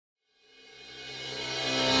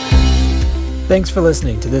Thanks for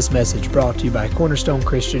listening to this message brought to you by Cornerstone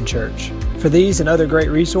Christian Church. For these and other great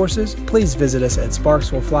resources, please visit us at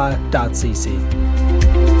sparkswillfly.cc.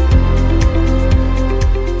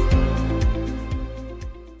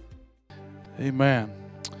 Amen.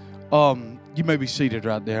 You may be seated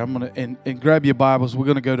right there. I'm gonna and grab your Bibles. We're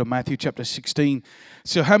gonna go to Matthew chapter 16.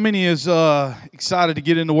 So, how many is excited to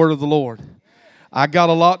get in the Word of the Lord? I got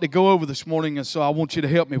a lot to go over this morning, and so I want you to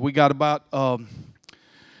help me. We got about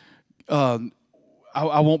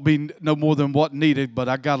I won't be no more than what needed, but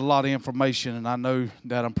I got a lot of information, and I know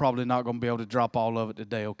that I'm probably not going to be able to drop all of it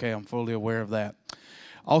today. Okay, I'm fully aware of that.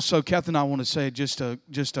 Also, Catherine, I want to say just a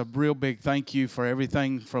real big thank you for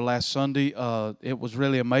everything for last Sunday. It was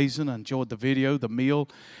really amazing. I enjoyed the video, the meal,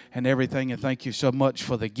 and everything. And thank you so much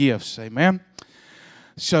for the gifts. Amen.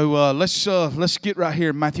 So let's get right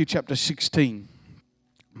here in Matthew chapter 16.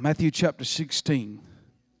 Matthew chapter 16.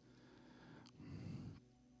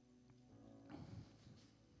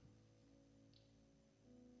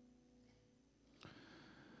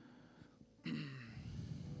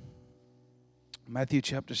 Matthew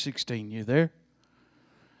chapter 16, you there?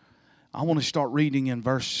 I want to start reading in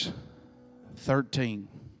verse 13.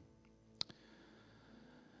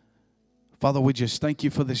 Father, we just thank you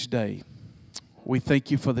for this day. We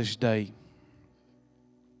thank you for this day.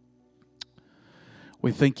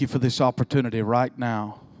 We thank you for this opportunity right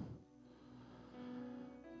now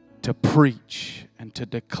to preach and to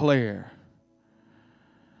declare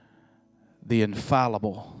the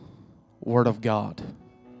infallible Word of God.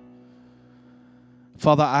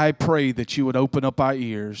 Father, I pray that you would open up our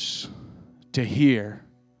ears to hear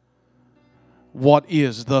what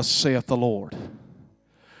is thus saith the Lord.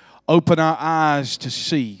 Open our eyes to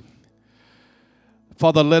see.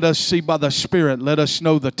 Father, let us see by the Spirit. Let us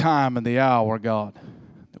know the time and the hour, God,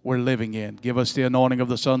 that we're living in. Give us the anointing of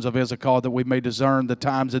the sons of Issachar that we may discern the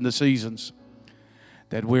times and the seasons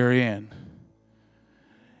that we're in.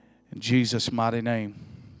 In Jesus' mighty name,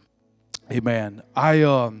 amen.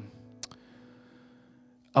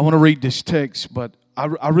 I want to read this text, but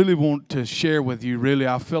I really want to share with you, really.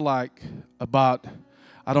 I feel like about,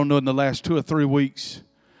 I don't know, in the last 2 or 3 weeks,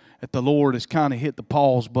 that the Lord has kind of hit the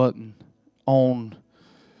pause button on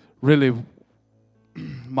really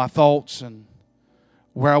my thoughts and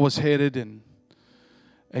where I was headed and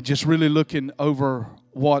just really looking over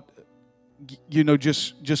what,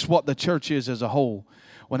 just what the church is as a whole.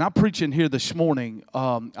 When I preach in here this morning,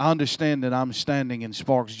 I understand that I'm standing in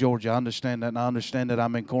Sparks, Georgia. I understand that, and I understand that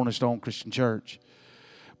I'm in Cornerstone Christian Church.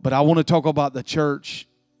 But I want to talk about the church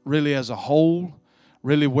really as a whole,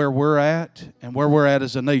 really where we're at, and where we're at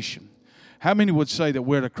as a nation. How many would say that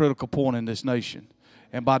we're at a critical point in this nation?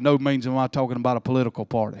 And by no means am I talking about a political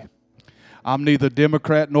party. I'm neither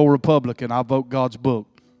Democrat nor Republican. I vote God's book.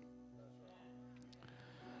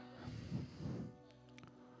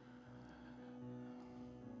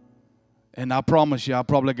 And I promise you, I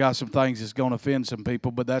probably got some things that's going to offend some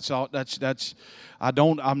people, but that's all.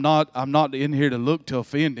 I'm not in here to look to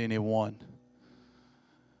offend anyone.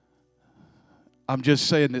 I'm just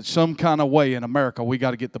saying that some kind of way in America, we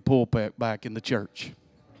got to get the pulpit back in the church.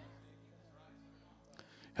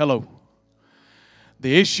 Hello.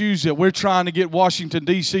 The issues that we're trying to get Washington,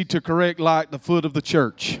 D.C. to correct lie at the foot of the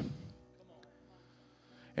church.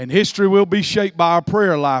 And history will be shaped by our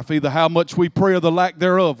prayer life, either how much we pray or the lack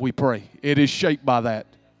thereof we pray. It is shaped by that.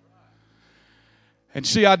 And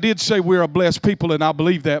see, I did say we're a blessed people, and I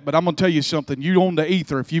believe that, but I'm going to tell you something. You own the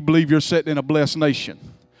ether if you believe you're sitting in a blessed nation.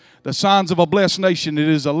 The signs of a blessed nation, it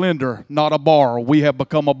is a lender, not a borrower. We have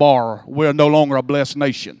become a borrower. We're no longer a blessed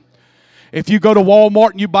nation. If you go to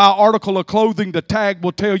Walmart and you buy an article of clothing, the tag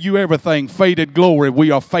will tell you everything. Faded glory. We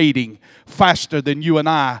are fading faster than you and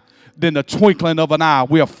I. Than the twinkling of an eye,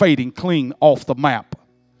 we are fading clean off the map.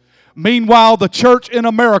 Meanwhile, the church in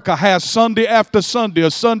America has Sunday after Sunday, a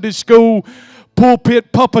Sunday school,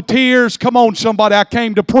 pulpit puppeteers. Come on, somebody, I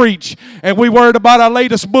came to preach. And we worried about our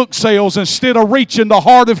latest book sales instead of reaching the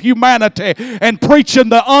heart of humanity and preaching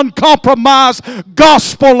the uncompromised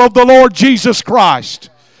gospel of the Lord Jesus Christ.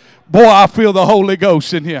 Boy, I feel the Holy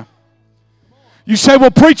Ghost in here. You say, well,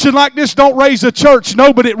 preaching like this don't raise a church.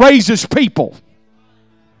 No, but it raises people.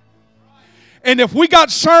 And if we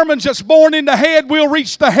got sermons that's born in the head, we'll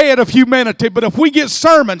reach the head of humanity. But if we get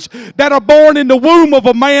sermons that are born in the womb of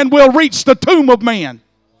a man, we'll reach the tomb of man.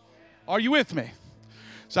 Are you with me?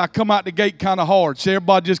 So I come out the gate kind of hard. So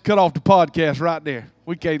everybody just cut off the podcast right there.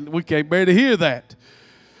 We can't bear to hear that.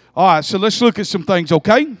 All right, so let's look at some things,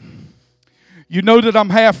 okay? You know that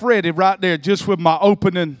I'm half ready right there just with my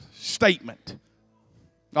opening statement.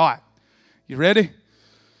 All right, you ready?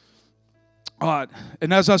 All right.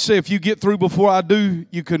 And as I say, if you get through before I do,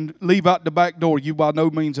 you can leave out the back door. You by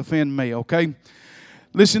no means offend me, okay?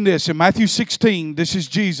 Listen to this. In Matthew 16, this is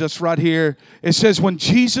Jesus right here. It says, when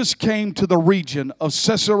Jesus came to the region of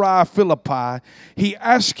Caesarea Philippi, he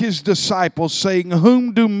asked his disciples, saying,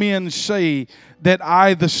 whom do men say that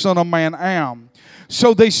I, the Son of Man, am?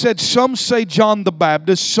 So they said, some say John the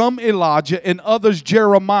Baptist, some Elijah, and others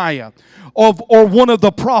Jeremiah, or one of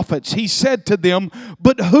the prophets. He said to them,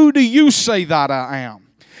 but who do you say that I am?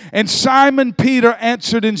 And Simon Peter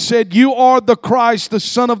answered and said, you are the Christ, the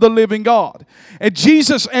Son of the living God. And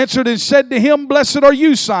Jesus answered and said to him, blessed are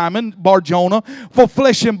you, Simon Bar-Jonah, for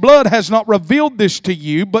flesh and blood has not revealed this to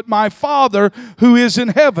you, but my Father who is in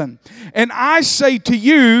heaven. And I say to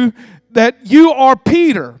you that you are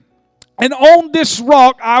Peter, and on this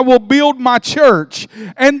rock I will build my church,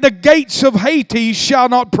 and the gates of Hades shall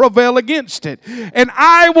not prevail against it. And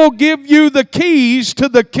I will give you the keys to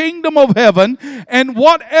the kingdom of heaven, and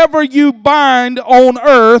whatever you bind on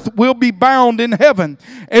earth will be bound in heaven,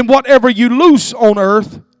 and whatever you loose on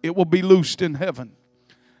earth, it will be loosed in heaven.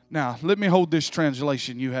 Now, let me hold this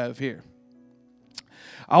translation you have here.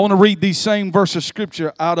 I want to read these same verses of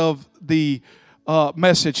Scripture out of the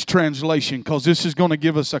Message translation, because this is going to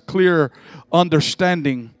give us a clear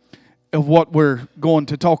understanding of what we're going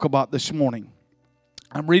to talk about this morning.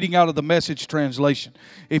 I'm reading out of the Message translation.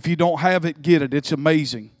 If you don't have it, get it. It's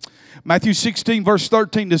amazing. Matthew 16 verse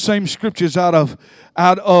 13, the same scriptures out of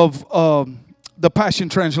the Passion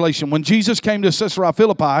Translation. When Jesus came to Caesarea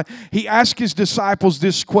Philippi, he asked his disciples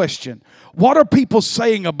this question: what are people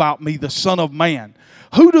saying about me, the Son of Man?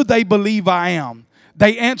 Who do they believe I am?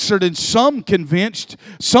 They answered, and some are convinced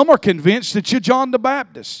that you're John the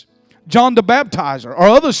Baptist, John the Baptizer, or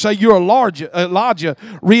others say you're Elijah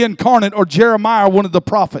reincarnate, or Jeremiah, one of the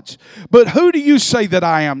prophets. But who do you say that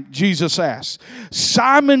I am? Jesus asked.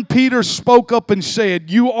 Simon Peter spoke up and said,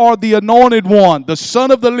 you are the anointed one, the Son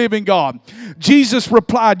of the living God. Jesus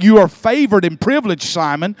replied, you are favored and privileged,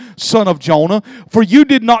 Simon, son of Jonah, for you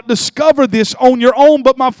did not discover this on your own,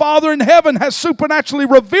 but my Father in heaven has supernaturally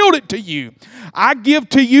revealed it to you. I give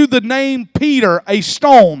to you the name Peter, a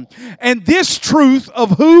stone, and this truth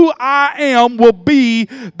of who I am will be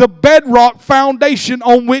the bedrock foundation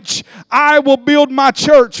on which I will build my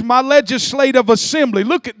church, my legislative assembly.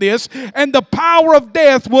 Look at this. And the power of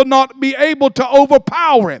death will not be able to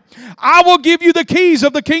overpower it. I will give you the keys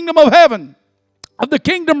of the kingdom of heaven, of the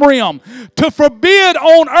kingdom realm, to forbid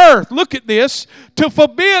on earth, look at this, to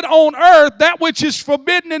forbid on earth that which is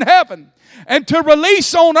forbidden in heaven, and to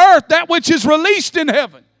release on earth that which is released in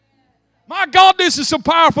heaven. My God, this is some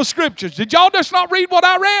powerful scriptures. Did y'all just not read what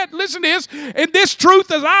I read? Listen to this. In this truth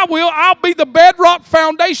as I'll be the bedrock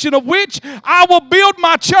foundation of which I will build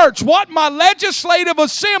my church. What? My legislative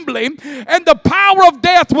assembly, and the power of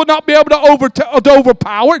death will not be able to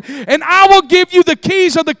overpower it. And I will give you the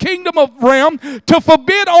keys of the kingdom of realm to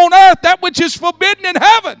forbid on earth that which is forbidden in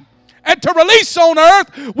heaven, and to release on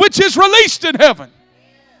earth which is released in heaven.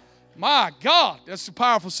 My God, that's a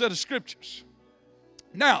powerful set of scriptures.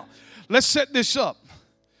 Now, let's set this up.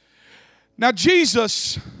 Now,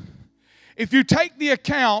 Jesus, if you take the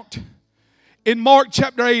account in Mark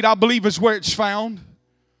chapter 8, I believe is where it's found.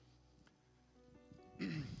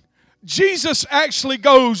 Jesus actually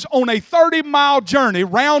goes on a 30-mile journey,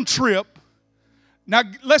 round trip. Now,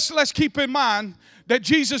 let's keep in mind that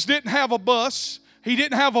Jesus didn't have a bus, he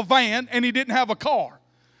didn't have a van, and he didn't have a car.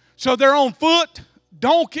 So they're on foot,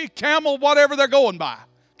 donkey, camel, whatever they're going by,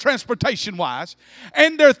 transportation-wise.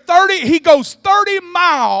 And he goes 30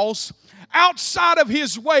 miles outside of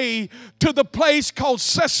his way to the place called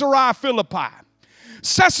Caesarea Philippi.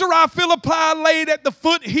 Caesarea Philippi laid at the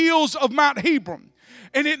foothills of Mount Hebron.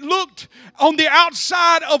 And it looked on the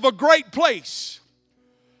outside of a great place.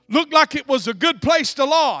 Looked like it was a good place to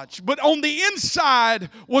lodge. But on the inside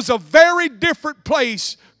was a very different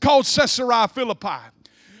place called Caesarea Philippi.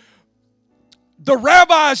 The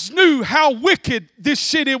rabbis knew how wicked this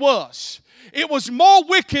city was. It was more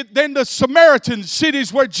wicked than the Samaritan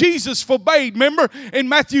cities where Jesus forbade. Remember in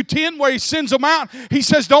Matthew 10 where he sends them out, he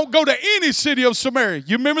says, don't go to any city of Samaria.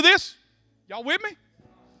 You remember this? Y'all with me?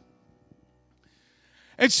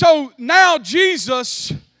 And so now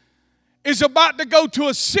Jesus is about to go to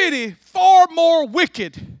a city far more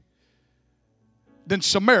wicked than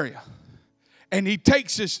Samaria. And he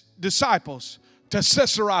takes his disciples to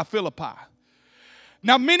Caesarea Philippi.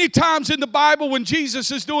 Now, many times in the Bible when Jesus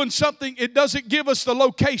is doing something, it doesn't give us the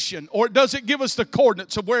location or it doesn't give us the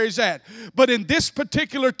coordinates of where he's at. But in this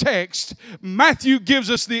particular text, Matthew gives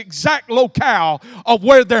us the exact locale of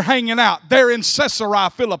where they're hanging out. They're in Caesarea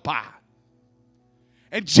Philippi.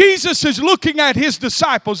 And Jesus is looking at his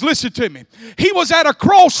disciples. Listen to me. He was at a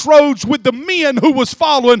crossroads with the men who was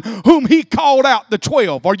following, whom he called out, the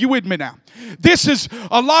 12. Are you with me now? This is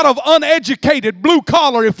a lot of uneducated, blue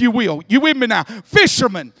collar, if you will. You with me now?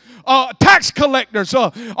 Fishermen, tax collectors,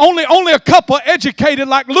 only a couple educated,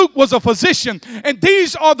 like Luke was a physician. And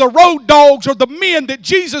these are the road dogs, or the men that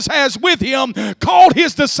Jesus has with him, called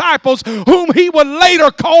his disciples, whom he would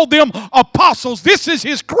later call them apostles. This is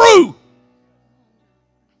his crew.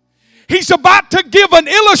 He's about to give an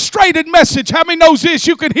illustrated message. How many knows this?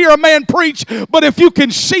 You can hear a man preach, but if you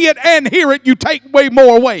can see it and hear it, you take way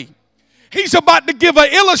more away. He's about to give an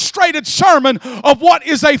illustrated sermon of what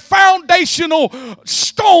is a foundational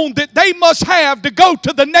stone that they must have to go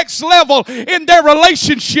to the next level in their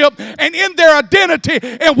relationship and in their identity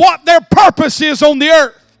and what their purpose is on the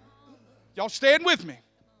earth. Y'all stand with me.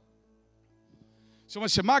 Someone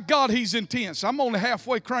said, my God, he's intense. I'm only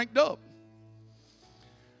halfway cranked up.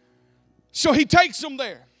 So he takes them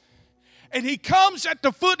there. And he comes at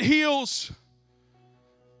the foothill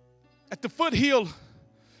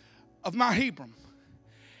of Mount Hebron.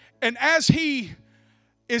 And as he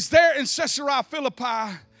is there in Caesarea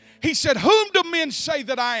Philippi, he said, whom do men say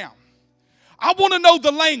that I am? I want to know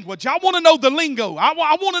the language. I want to know the lingo. I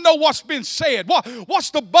want to know what's been said.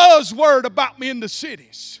 What's the buzzword about me in the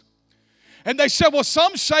cities? And they said, well,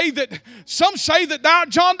 some say that thou art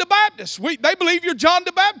John the Baptist. They believe you're John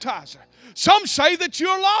the Baptizer. Some say that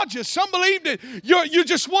you're Elijah. Some believe that you're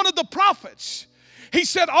just one of the prophets. He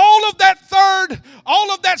said, all of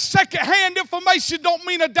that second-hand information don't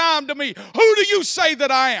mean a dime to me. Who do you say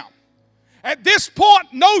that I am? At this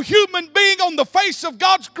point, no human being on the face of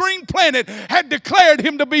God's green planet had declared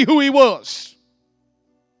him to be who he was.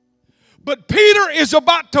 But Peter is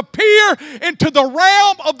about to peer into the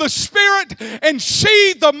realm of the Spirit and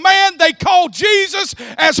see the man they call Jesus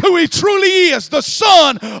as who he truly is, the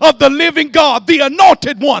Son of the living God, the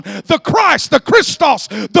anointed one, the Christ, the Christos,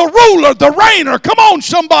 the ruler, the reigner. Come on,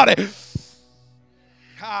 somebody.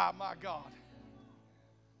 Ah, my God.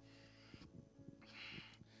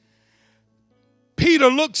 Peter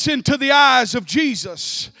looks into the eyes of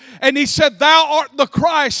Jesus and he said, thou art the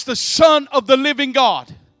Christ, the Son of the living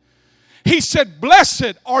God. He said,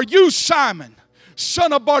 blessed are you, Simon,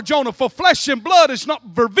 son of Bar-Jonah, for flesh and blood has not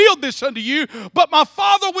revealed this unto you, but my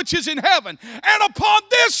Father which is in heaven. And upon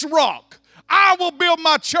this rock I will build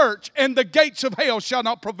my church, and the gates of hell shall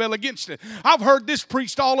not prevail against it. I've heard this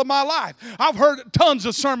preached all of my life. I've heard tons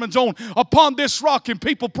of sermons on upon this rock, and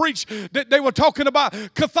people preach that they were talking about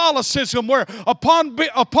Catholicism, where upon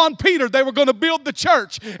Peter they were going to build the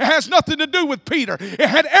church. It has nothing to do with Peter. It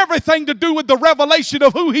had everything to do with the revelation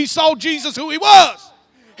of who he saw Jesus, who he was.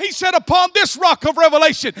 He said, upon this rock of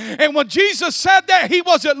revelation. And when Jesus said that, he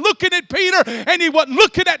wasn't looking at Peter and he wasn't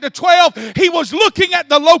looking at the 12. He was looking at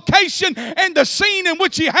the location and the scene in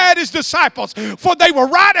which he had his disciples. For they were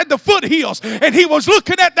right at the foothills. And he was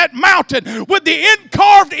looking at that mountain with the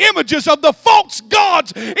carved images of the false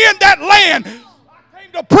gods in that land.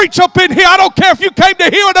 To preach up in here. I don't care if you came to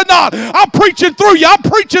hear it or not. I'm preaching through you. I'm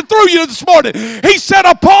preaching through you this morning. He said,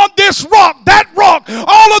 upon this rock, that rock,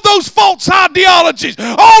 all of those false ideologies,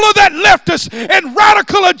 all of that leftist and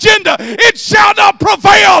radical agenda, it shall not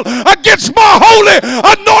prevail against my holy,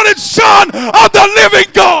 anointed Son of the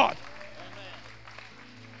living God.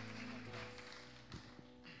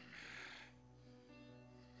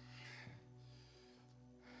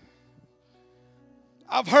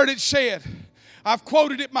 I've heard it said, I've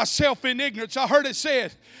quoted it myself in ignorance. I heard it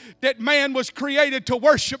said that man was created to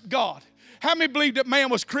worship God. How many believe that man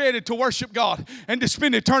was created to worship God and to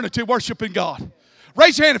spend eternity worshiping God?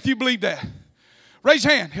 Raise your hand if you believe that. Raise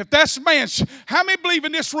your hand. If that's man's, how many believe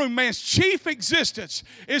in this room man's chief existence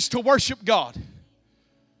is to worship God?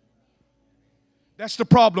 That's the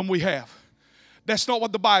problem we have. That's not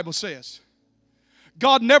what the Bible says.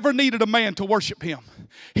 God never needed a man to worship him.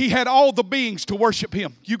 He had all the beings to worship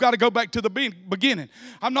him. You got to go back to the beginning.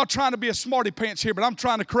 I'm not trying to be a smarty pants here, but I'm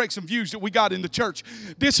trying to correct some views that we got in the church.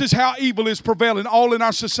 This is how evil is prevailing all in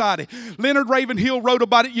our society. Leonard Ravenhill wrote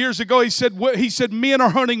about it years ago. He said men are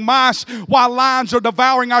hunting mice while lions are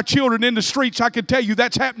devouring our children in the streets. I can tell you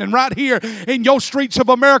that's happening right here in your streets of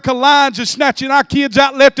America. Lions are snatching our kids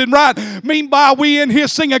out left and right. Meanwhile, we in here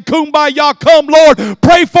singing Kumbaya, come Lord,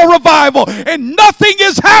 pray for revival. And nothing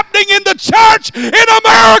is happening in the church in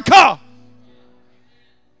America.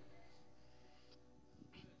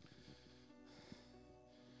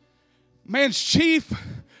 Man's chief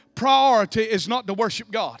priority is not to worship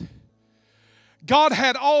God. God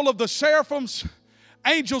had all of the seraphims,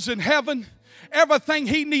 angels in heaven, everything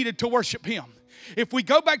he needed to worship him. If we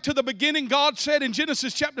go back to the beginning, God said in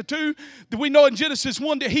Genesis chapter 2, that we know in Genesis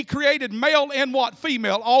 1 that He created male and what?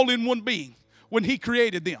 Female, all in one being when He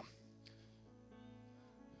created them.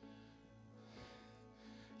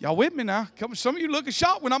 Y'all with me now? Some of you looking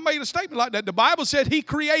shocked when I made a statement like that. The Bible said He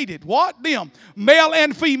created what? Them, male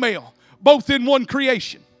and female, both in one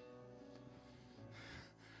creation.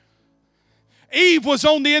 Eve was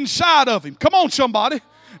on the inside of Him. Come on, somebody.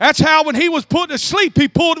 That's how when He was put to sleep, He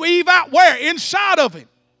pulled Eve out where? Inside of Him.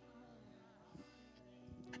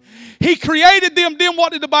 He created them. Then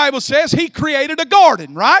what did the Bible says? He created a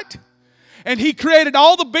garden, right? And He created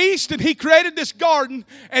all the beasts, and He created this garden.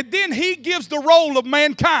 And then He gives the role of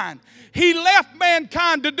mankind. He left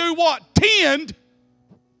mankind to do what? Tend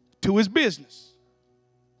to His business.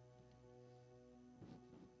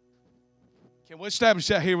 Can we establish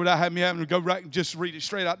that here without me having to go right and just read it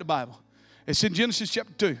straight out the Bible? It's in Genesis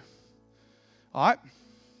chapter 2. All right?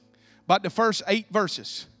 About the first 8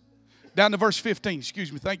 verses. Down to verse 15.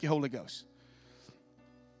 Excuse me. Thank you, Holy Ghost.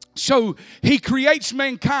 So He creates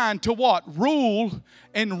mankind to what? Rule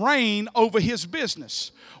and reign over His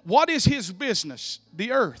business. What is His business?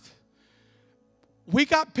 The earth. We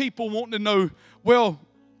got people wanting to know, well,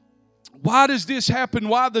 why does this happen?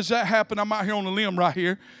 Why does that happen? I'm out here on a limb right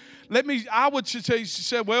here. I would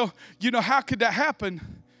say, well, how could that happen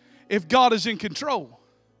if God is in control?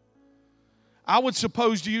 I would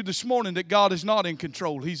suppose to you this morning that God is not in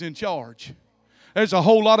control. He's in charge. There's a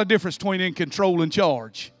whole lot of difference between in control and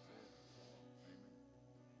charge.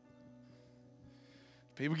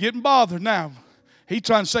 People getting bothered now. He's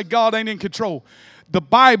trying to say God ain't in control. The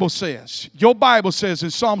Bible says, your Bible says in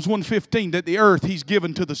Psalms 115 that the earth He's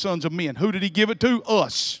given to the sons of men. Who did He give it to?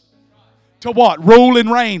 Us. To what? Rule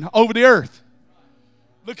and reign over the earth.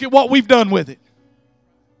 Look at what we've done with it.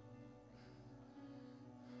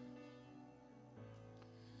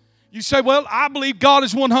 You say, well, I believe God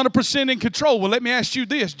is 100% in control. Well, let me ask you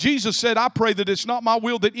this. Jesus said, I pray that it's not my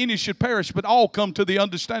will that any should perish, but all come to the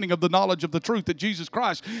understanding of the knowledge of the truth that Jesus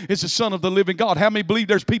Christ is the Son of the living God. How many believe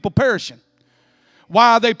there's people perishing?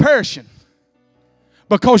 Why are they perishing?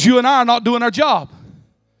 Because you and I are not doing our job.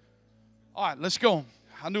 All right, let's go on.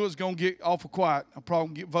 I knew it was going to get awful quiet. I'm probably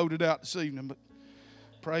going to get voted out this evening, but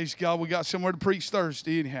praise God, we got somewhere to preach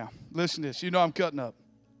Thursday anyhow. Listen to this. You know I'm cutting up.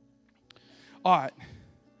 All right.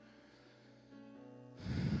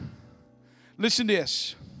 Listen to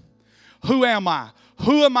this. Who am I?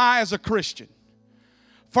 Who am I as a Christian?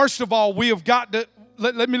 First of all, we have got to,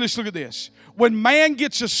 let me just look at this. When man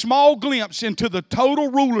gets a small glimpse into the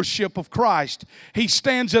total rulership of Christ, he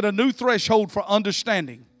stands at a new threshold for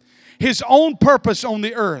understanding His own purpose on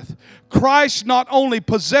the earth. Christ not only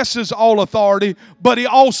possesses all authority, but He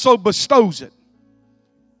also bestows it.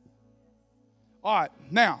 All right,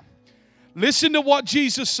 now, listen to what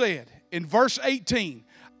Jesus said in verse 18.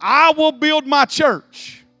 I will build my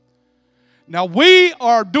church. Now, we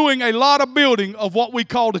are doing a lot of building of what we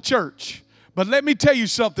call the church. But let me tell you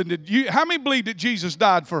something. How many believe that Jesus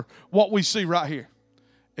died for what we see right here?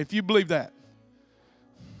 If you believe that,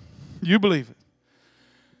 you believe it.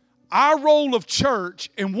 Our role of church,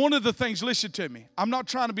 and one of the things, listen to me. I'm not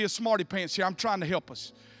trying to be a smarty pants here. I'm trying to help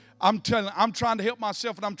us. I'm trying to help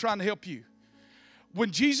myself, and I'm trying to help you.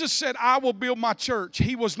 When Jesus said, I will build my church,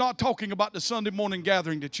 He was not talking about the Sunday morning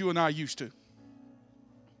gathering that you and I are used to.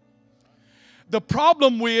 The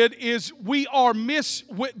problem with is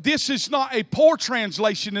this is not a poor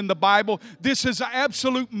translation in the Bible. This is an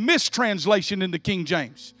absolute mistranslation in the King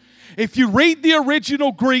James. If you read the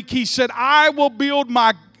original Greek, He said, I will build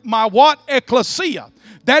my what? Ecclesia.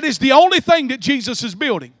 That is the only thing that Jesus is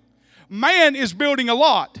building. Man is building a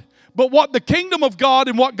lot. But what the kingdom of God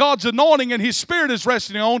and what God's anointing and His Spirit is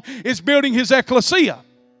resting on is building His ecclesia.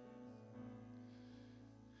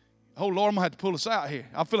 Oh, Lord, I'm going to have to pull us out here.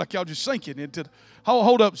 I feel like y'all just sinking into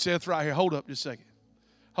hold up, Seth, right here. Hold up just a second.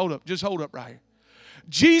 Hold up. Just hold up right here.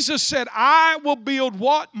 Jesus said, I will build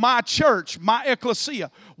what? My church, my ecclesia.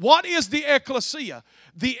 What is the ecclesia?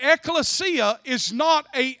 The ecclesia is not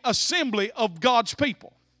an assembly of God's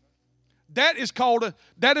people. That is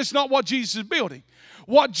not what Jesus is building.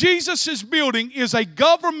 What Jesus is building is a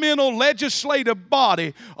governmental legislative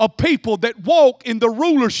body of people that walk in the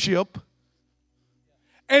rulership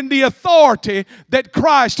and the authority that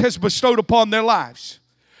Christ has bestowed upon their lives.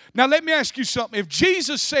 Now let me ask you something. If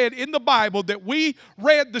Jesus said in the Bible that we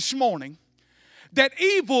read this morning that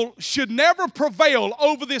evil should never prevail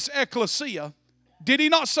over this ecclesia, did He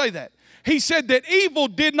not say that? He said that evil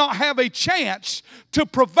did not have a chance to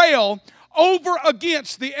prevail over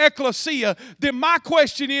against the ecclesia. Then my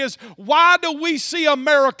question is, why do we see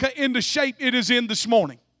America in the shape it is in this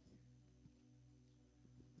morning?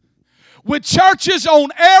 with churches on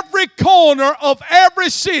every corner of every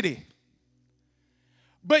city.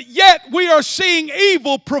 But yet we are seeing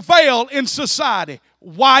evil prevail in society.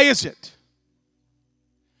 Why is it?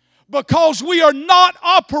 Because we are not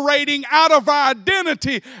operating out of our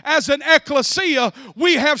identity as an ecclesia.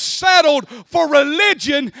 We have settled for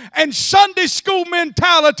religion and Sunday school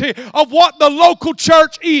mentality of what the local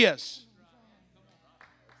church is.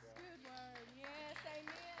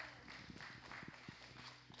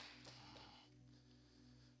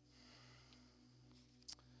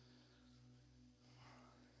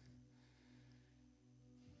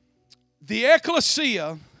 The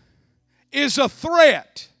ecclesia is a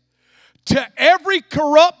threat to every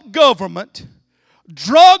corrupt government,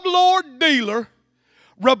 drug lord dealer,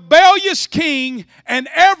 rebellious king, and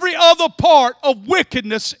every other part of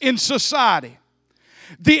wickedness in society.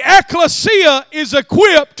 The ecclesia is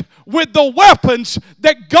equipped with the weapons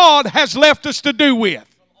that God has left us to do with.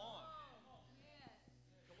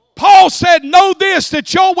 Paul said, know this,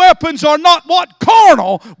 that your weapons are not what?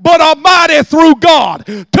 Carnal, but are mighty through God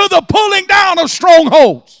to the pulling down of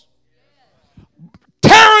strongholds,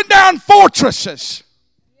 tearing down fortresses.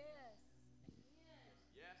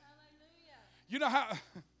 You know how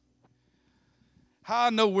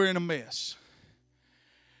I know we're in a mess?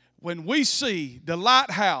 When we see the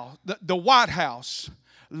lighthouse, the White House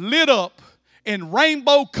lit up in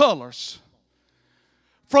rainbow colors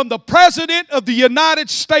from the President of the United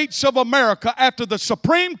States of America after the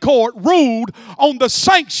Supreme Court ruled on the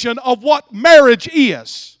sanction of what marriage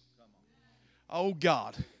is. Oh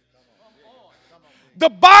God. The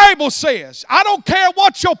Bible says, I don't care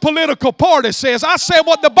what your political party says, I say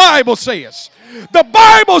what the Bible says. The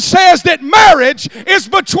Bible says that marriage is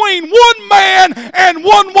between one man and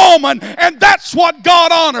one woman, and that's what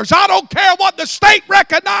God honors. I don't care what the state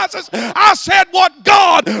recognizes. I said what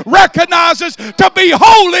God recognizes to be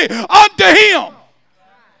holy unto Him.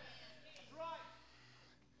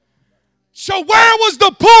 So where was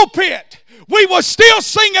the pulpit? We were still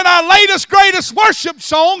singing our latest, greatest worship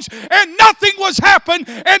songs, and nothing was happening,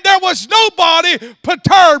 and there was nobody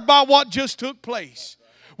perturbed by what just took place.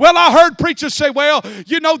 Well, I heard preachers say, well,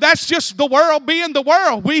 you know, that's just the world being the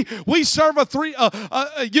world. We serve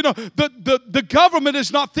the government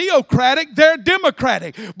is not theocratic, they're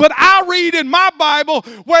democratic. But I read in my Bible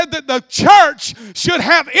where the church should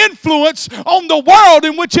have influence on the world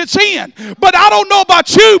in which it's in. But I don't know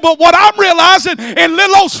about you, but what I'm realizing in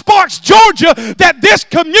little old Sparks, Georgia, that this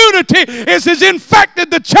community is infected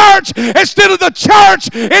the church instead of the church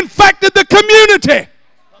infected the community.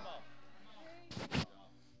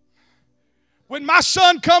 When my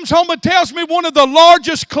son comes home and tells me one of the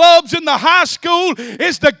largest clubs in the high school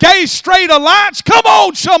is the Gay Straight Alliance, come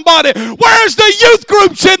on somebody, where's the youth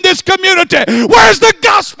groups in this community? Where's the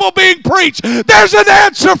gospel being preached? There's an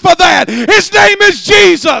answer for that. His name is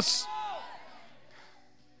Jesus.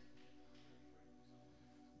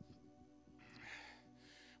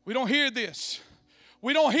 We don't hear this.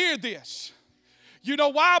 We don't hear this. You know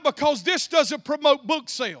why? Because this doesn't promote book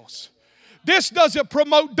sales. This doesn't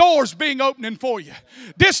promote doors being opening for you.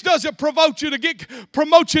 This doesn't promote you to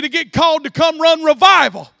get called to come run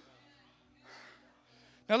revival.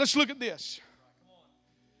 Now let's look at this.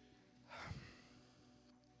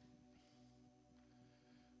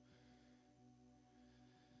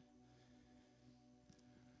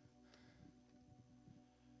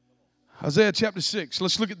 Isaiah chapter 6.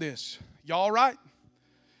 Let's look at this. Y'all all right?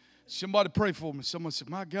 Somebody pray for me. Someone said,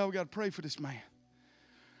 my God, we got to pray for this man.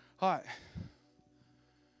 All right.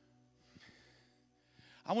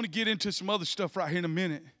 I want to get into some other stuff right here in a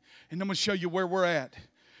minute, and I'm going to show you where we're at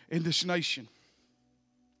in this nation.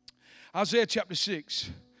 Isaiah chapter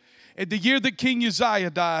 6. In the year that King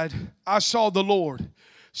Uzziah died, I saw the Lord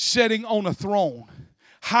sitting on a throne,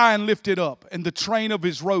 high and lifted up, and the train of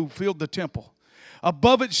his robe filled the temple.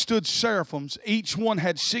 Above it stood seraphims. Each one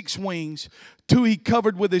had 6 wings. 2 he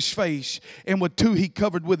covered with his face, and with 2 he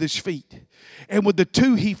covered with his feet. And with the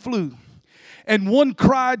 2 he flew. And one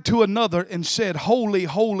cried to another and said, Holy,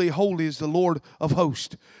 holy, holy is the Lord of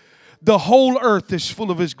hosts. The whole earth is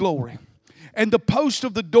full of his glory. And the posts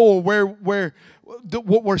of the door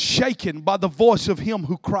were shaken by the voice of him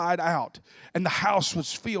who cried out. And the house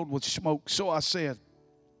was filled with smoke. So I said,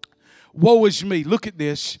 woe is me. Look at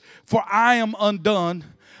this. For I am undone,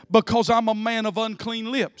 because I'm a man of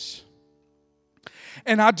unclean lips.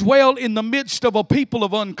 And I dwell in the midst of a people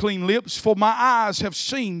of unclean lips, for my eyes have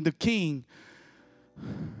seen the King,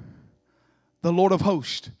 the Lord of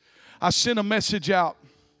hosts. I sent a message out.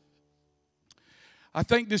 I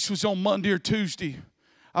think this was on Monday or Tuesday.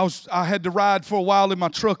 I had to ride for a while in my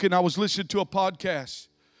truck, and I was listening to a podcast.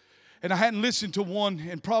 And I hadn't listened to one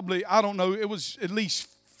in probably, I don't know, it was at least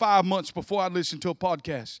 5 months before I listened to a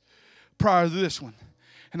podcast prior to this one.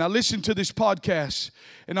 And I listened to this podcast,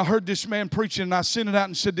 and I heard this man preaching, and I sent it out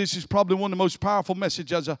and said, this is probably one of the most powerful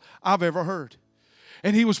messages I've ever heard.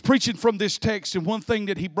 And he was preaching from this text, and one thing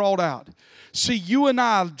that he brought out. See, you and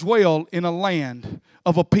I dwell in a land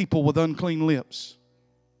of a people with unclean lips.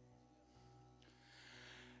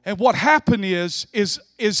 And what happened is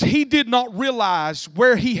he did not realize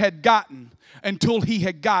where he had gotten until he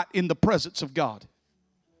had got in the presence of God.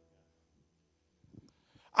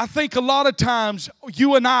 I think a lot of times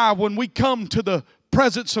you and I, when we come to the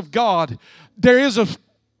presence of God, there is a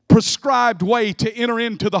prescribed way to enter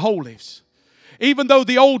into the holies. Even though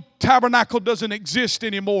the old tabernacle doesn't exist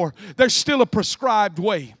anymore, there's still a prescribed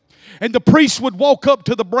way. And the priest would walk up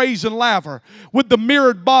to the brazen laver with the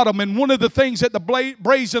mirrored bottom. And one of the things that the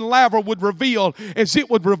brazen laver would reveal is it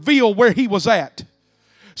would reveal where he was at.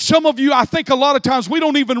 Some of you, I think a lot of times we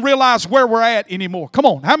don't even realize where we're at anymore. Come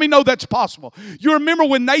on, how many know that's possible? You remember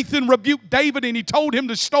when Nathan rebuked David and he told him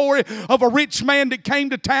the story of a rich man that came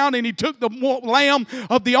to town and he took the lamb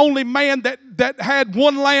of the only man that had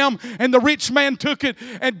one lamb, and the rich man took it,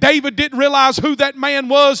 and David didn't realize who that man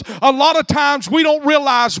was. A lot of times we don't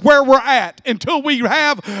realize where we're at until we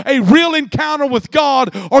have a real encounter with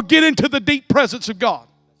God or get into the deep presence of God.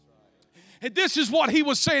 And this is what he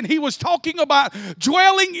was saying. He was talking about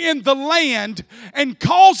dwelling in the land and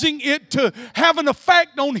causing it to have an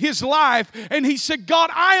effect on his life. And he said, God,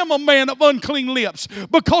 I am a man of unclean lips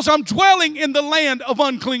because I'm dwelling in the land of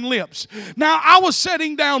unclean lips. Now, I was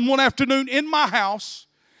sitting down one afternoon in my house,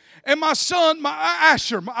 and my son,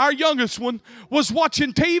 Asher, our youngest one, was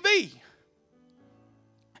watching TV.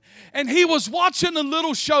 And he was watching a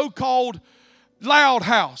little show called Loud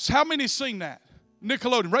House. How many seen that?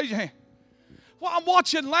 Nickelodeon, raise your hand. Well, I'm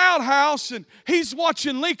watching Loud House, and he's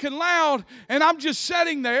watching Lincoln Loud, and I'm just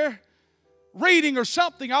sitting there reading or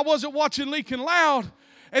something. I wasn't watching Lincoln Loud.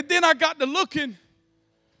 And then I got to looking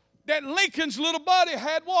that Lincoln's little buddy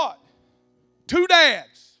had what? 2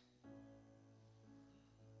 dads.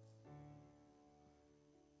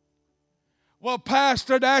 Well,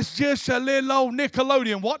 Pastor, that's just a little old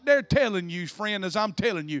Nickelodeon. What they're telling you, friend, as I'm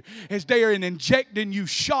telling you, is they are injecting you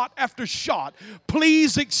shot after shot.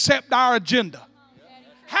 Please accept our agenda.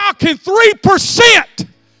 How can 3%,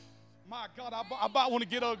 my God, I about want to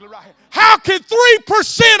get ugly right here. How can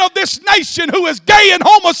 3% of this nation who is gay and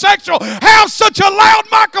homosexual have such a loud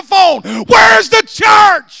microphone? Where's the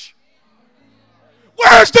church?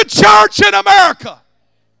 Where's the church in America?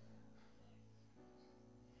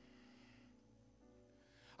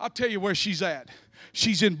 I'll tell you where she's at.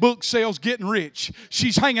 She's in book sales getting rich.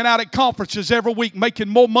 She's hanging out at conferences every week making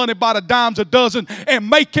more money by the dimes a dozen and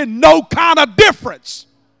making no kind of difference.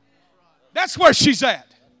 That's where she's at.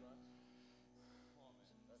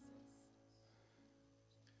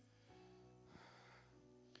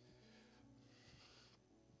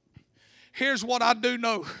 Here's what I do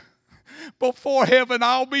know. Before heaven,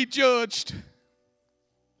 I'll be judged.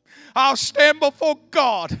 I'll stand before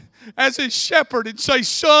God as his shepherd and say,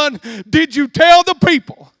 son, did you tell the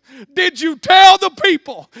people? Did you tell the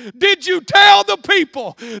people? Did you tell the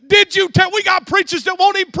people? Did you tell? We got preachers that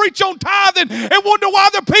won't even preach on tithing and wonder why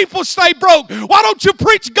the people stay broke. Why don't you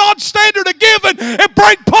preach God's standard of giving and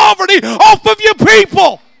break poverty off of your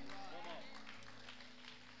people?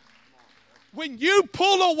 When you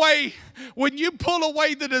pull away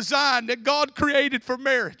the design that God created for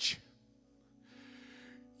marriage,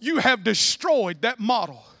 you have destroyed that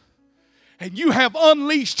model. And you have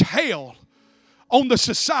unleashed hell on the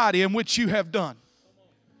society in which you have done.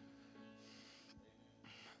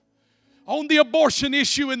 On the abortion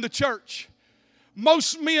issue in the church,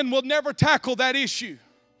 most men will never tackle that issue.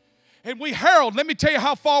 And we herald, let me tell you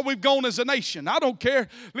how far we've gone as a nation. I don't care.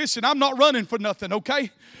 Listen, I'm not running for nothing, okay?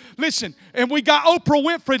 Listen, and we got Oprah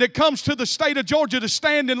Winfrey that comes to the state of Georgia to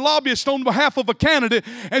stand in lobbyist on behalf of a candidate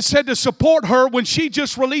and said to support her when she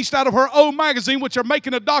just released out of her own magazine, which are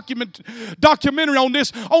making a documentary on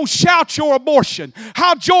this, on Shout Your Abortion.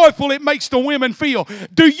 How joyful it makes the women feel.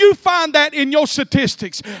 Do you find that in your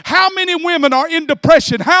statistics? How many women are in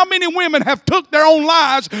depression? How many women have took their own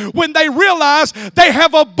lives when they realize they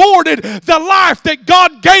have aborted the life that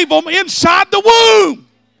God gave them inside the womb?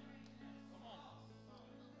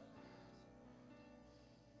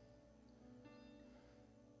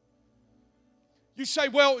 You say,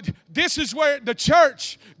 well, this is where the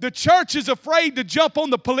church is afraid to jump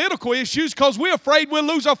on the political issues because we're afraid we'll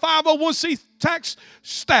lose our 501c tax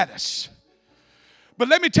status. But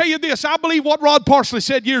let me tell you this. I believe what Rod Parsley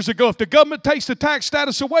said years ago. If the government takes the tax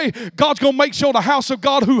status away, God's going to make sure the house of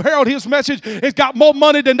God who herald his message has got more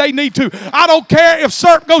money than they need to. I don't care if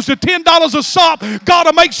syrup goes to $10 a sop. God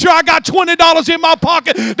will make sure I got $20 in my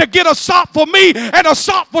pocket to get a sop for me and a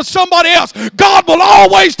sop for somebody else. God will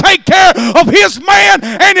always take care of his man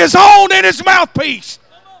and his own and his mouthpiece.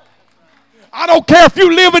 I don't care if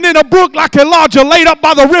you're living in a brook like Elijah laid up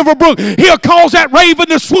by the river brook. He'll cause that raven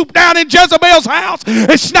to swoop down in Jezebel's house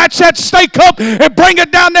and snatch that steak up and bring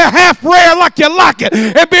it down there half rare like you like it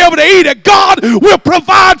and be able to eat it. God will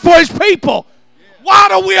provide for his people. Why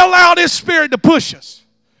do we allow this spirit to push us?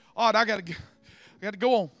 All right, I got to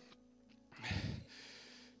go on.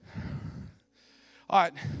 All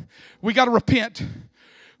right, we got to repent.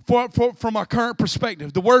 From our current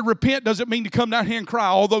perspective. The word repent doesn't mean to come down here and cry,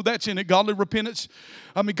 although that's in it. Godly repentance,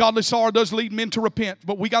 godly sorrow does lead men to repent,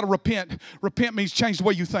 but we got to repent. Repent means change the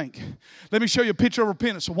way you think. Let me show you a picture of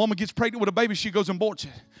repentance. A woman gets pregnant with a baby, she goes and aborts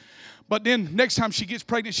it. But then next time she gets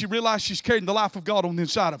pregnant, she realizes she's carrying the life of God on the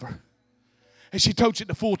inside of her. And she totes it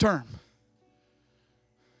to full term.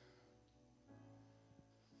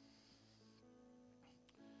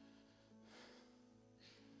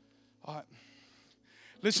 All right.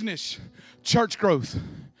 Listen to this. Church growth.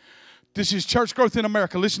 This is church growth in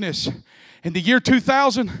America. Listen to this. In the year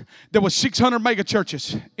 2000, there was 600 mega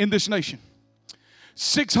churches in this nation.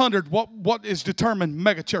 600, what is determined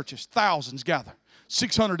mega churches? Thousands gather.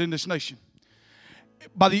 600 in this nation.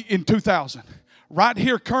 In 2000. Right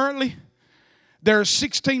here currently, there are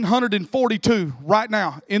 1,642 right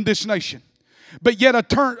now in this nation. But yet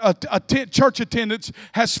church attendance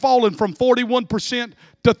has fallen from 41%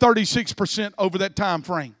 to 36% over that time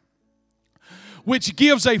frame, which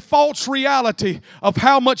gives a false reality of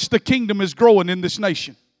how much the kingdom is growing in this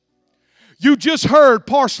nation. You just heard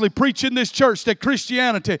Parsley preach in this church that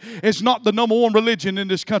Christianity is not the number one religion in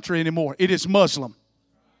this country anymore. It is Muslim.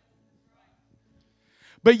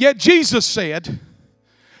 But yet Jesus said,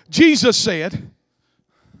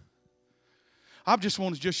 I just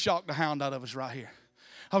want to shock the hound out of us right here.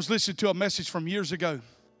 I was listening to a message from years ago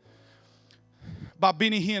by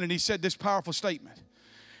Benny Hinn, and he said this powerful statement.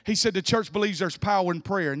 He said the church believes there's power in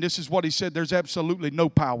prayer, and this is what he said: there's absolutely no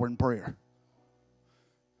power in prayer.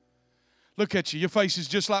 Look at you. Your face is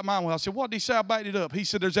just like mine. Well, I said, what did he say? I backed it up. He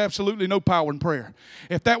said there's absolutely no power in prayer.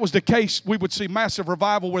 If that was the case, we would see massive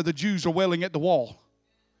revival where the Jews are wailing at the wall.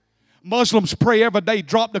 Muslims pray every day,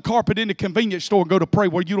 drop the carpet in the convenience store and go to pray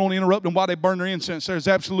where you don't interrupt them while they burn their incense. There's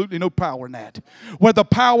absolutely no power in that. Where the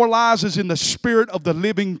power lies is in the Spirit of the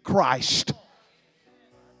living Christ.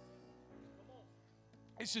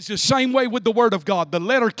 This is the same way with the Word of God. The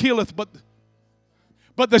letter killeth, but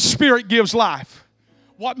the Spirit gives life.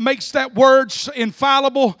 What makes that word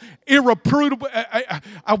infallible, irreproofible,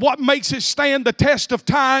 what makes it stand the test of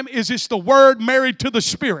time is it's the Word married to the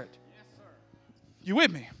Spirit. You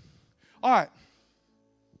with me? All right.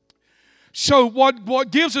 So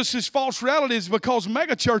what gives us this false reality is because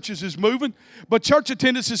mega churches is moving, but church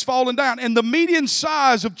attendance is falling down. And the median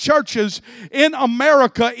size of churches in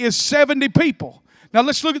America is 70 people. Now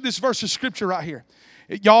let's look at this verse of scripture right here.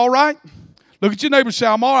 Y'all all right? Look at your neighbor and say,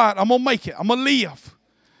 I'm all right. I'm going to make it. I'm going to live.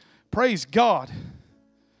 Praise God.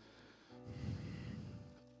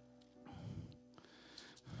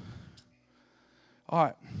 All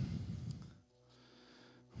right.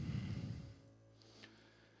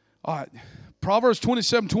 All right, Proverbs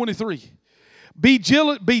 27:23. Be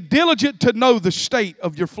diligent to know the state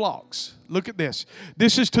of your flocks. Look at this.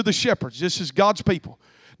 This is to the shepherds. This is God's people.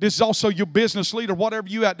 This is also your business leader, whatever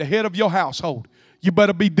you at, the head of your household. You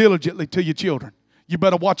better be diligently to your children. You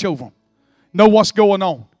better watch over them. Know what's going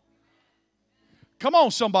on. Come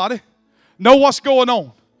on, somebody. Know what's going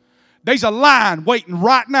on. There's a lion waiting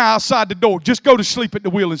right now outside the door. Just go to sleep at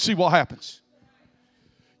the wheel and see what happens.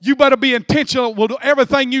 You better be intentional with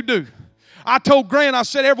everything you do. I told Grant, I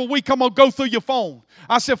said, every week I'm going to go through your phone.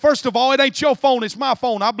 I said, first of all, it ain't your phone, it's my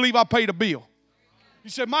phone. I believe I paid a bill. You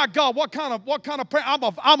said, my God, what kind of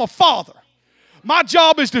parent? I'm a father. My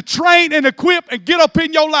job is to train and equip and get up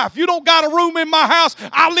in your life. You don't got a room in my house,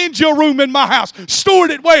 I'll lend you a room in my house. Steward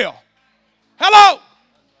it well. Hello?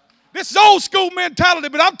 This is old school mentality,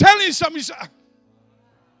 but I'm telling you something. You say,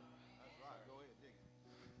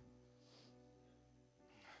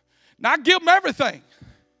 now, I give them everything.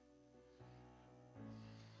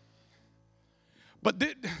 But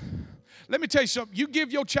let me tell you something. You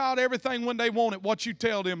give your child everything when they want it. What you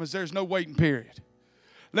tell them is there's no waiting period.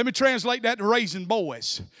 Let me translate that to raising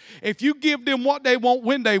boys. If you give them what they want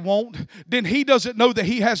when they want, then he doesn't know that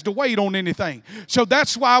he has to wait on anything. So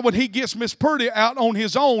that's why when he gets Miss Purdy out on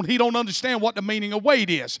his own, he don't understand what the meaning of wait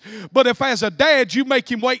is. But if as a dad you make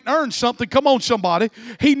him wait and earn something, come on somebody,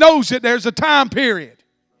 he knows that there's a time period.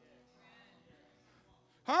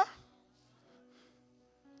 Huh?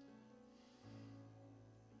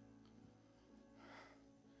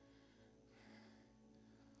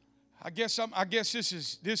 I guess this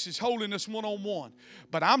is holiness 101.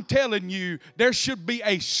 But I'm telling you, there should be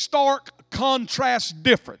a stark contrast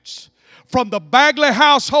difference from the Bagley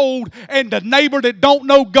household and the neighbor that don't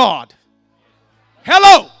know God.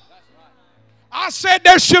 Hello. I said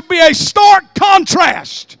there should be a stark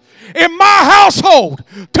contrast in my household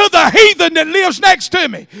to the heathen that lives next to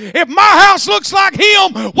me. If my house looks like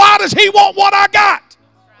him, why does he want what I got?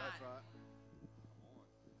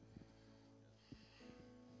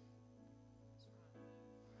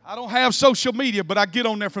 I don't have social media, but I get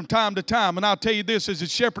on there from time to time. And I'll tell you this, as a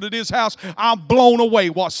shepherd of this house, I'm blown away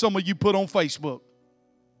what some of you put on Facebook.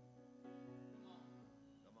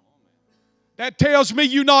 That tells me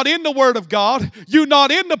you're not in the Word of God. You're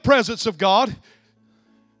not in the presence of God.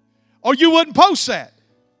 Or you wouldn't post that.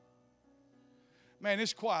 Man,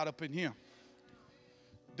 it's quiet up in here.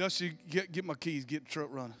 Dusty, get my keys, get the truck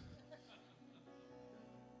running.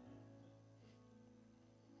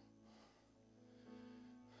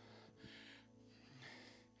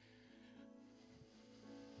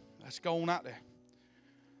 Let's go on out there.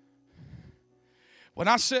 When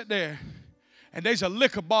I sit there and there's a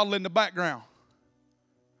liquor bottle in the background,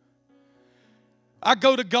 I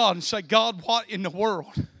go to God and say, God, what in the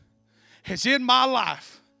world is in my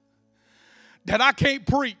life that I can't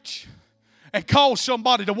preach and cause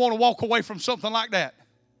somebody to want to walk away from something like that?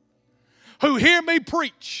 Who hear me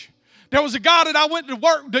preach. There was a guy that I went to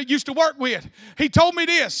work, that used to work with. He told me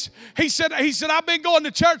this. He said, I've been going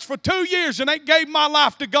to church for 2 years and ain't gave my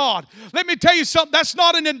life to God. Let me tell you something. That's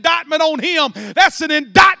not an indictment on him. That's an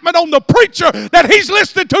indictment on the preacher that he's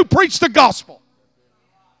listening to preach the gospel.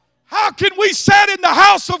 How can we sit in the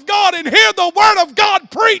house of God and hear the word of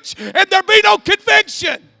God preach and there be no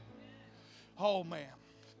conviction? Oh, man.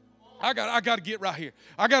 I got to get right here.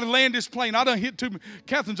 I got to land this plane. I done hit too many.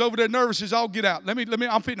 Catherine's over there nervous as I'll get out.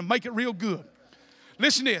 I'm fitting to make it real good.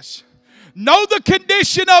 Listen to this. Know the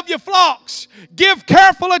condition of your flocks. Give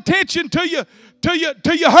careful attention to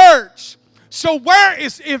your herds. So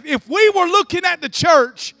if we were looking at the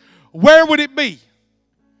church, where would it be?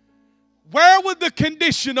 Where would the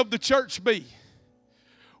condition of the church be?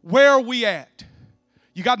 Where are we at?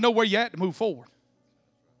 You got to know where you're at to move forward.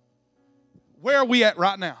 Where are we at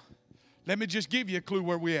right now? Let me just give you a clue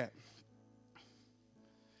where we're at.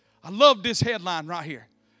 I love this headline right here.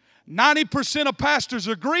 90% of pastors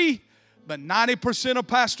agree, but 90% of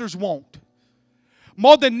pastors won't.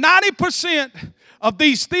 More than 90% of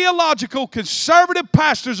these theological conservative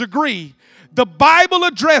pastors agree the Bible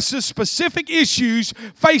addresses specific issues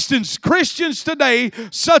facing Christians today,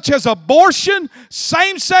 such as abortion,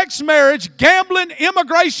 same-sex marriage, gambling,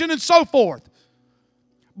 immigration, and so forth.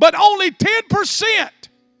 But only 10%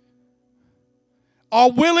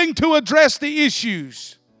 are willing to address the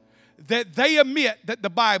issues that they admit that the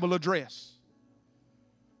Bible addresses.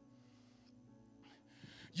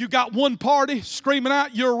 You got one party screaming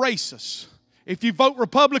out, you're a racist. If you vote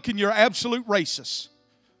Republican, you're an absolute racist.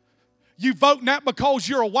 You vote that because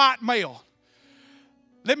you're a white male.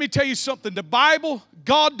 Let me tell you something. The Bible,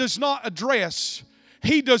 God does not address,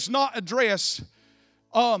 He does not address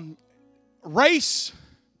race,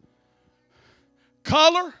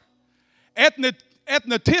 color,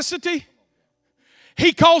 ethnicity.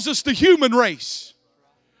 He calls us the human race.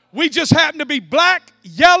 We just happen to be black,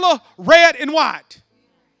 yellow, red, and white.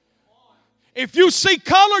 If you see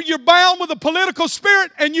color, you're bound with a political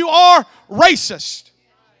spirit and you are racist.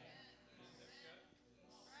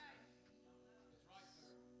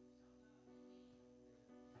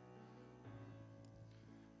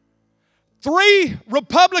 Three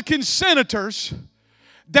Republican senators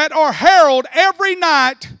that are heralded every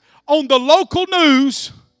night on the local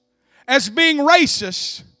news as being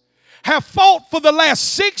racist have fought for the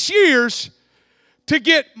last 6 years to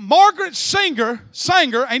get Margaret Sanger,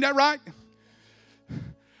 ain't that right?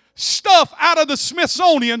 Stuff out of the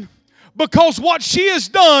Smithsonian because what she has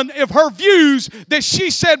done of her views that she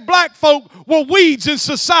said black folk were weeds in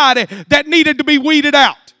society that needed to be weeded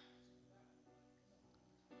out.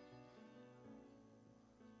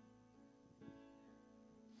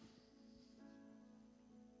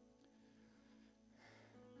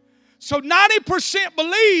 So 90%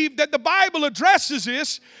 believe that the Bible addresses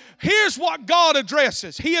this. Here's what God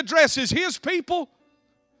addresses. He addresses His people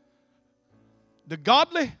the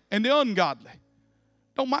godly and the ungodly.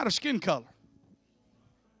 Don't matter skin color.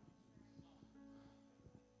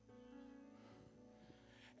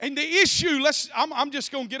 And the issue, I'm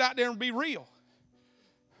just going to get out there and be real.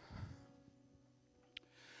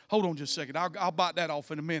 Hold on just a second. I'll bite that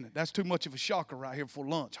off in a minute. That's too much of a shocker right here for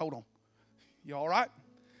lunch. Hold on. You all right?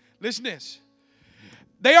 Listen to this.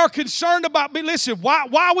 They are concerned about, listen,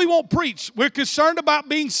 why we won't preach. We're concerned about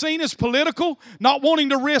being seen as political, not wanting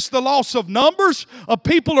to risk the loss of numbers of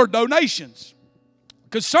people or donations.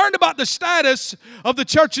 Concerned about the status of the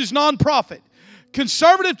church's nonprofit.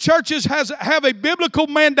 Conservative churches have a biblical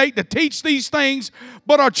mandate to teach these things,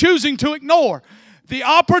 but are choosing to ignore the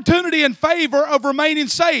opportunity in favor of remaining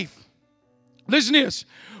safe. Listen to this.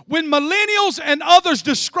 When millennials and others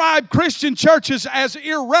describe Christian churches as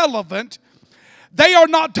irrelevant, they are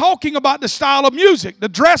not talking about the style of music, the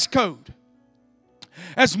dress code,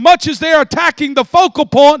 as much as they are attacking the focal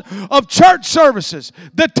point of church services,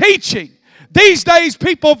 the teaching. These days,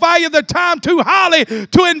 people value their time too highly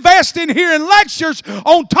to invest in hearing lectures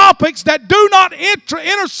on topics that do not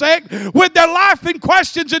intersect with their life in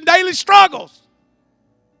questions and daily struggles.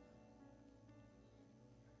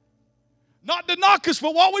 Not to knock us,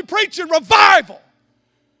 but what we preach in revival.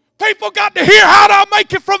 People got to hear, how do I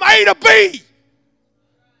make it from A to B?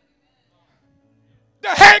 The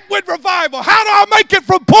heck with revival. How do I make it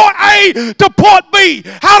from point A to point B?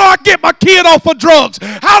 How do I get my kid off of drugs?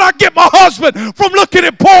 How do I get my husband from looking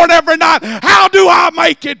at porn every night? How do I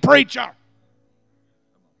make it, preacher?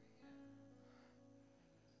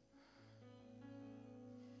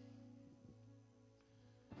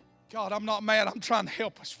 God, I'm not mad. I'm trying to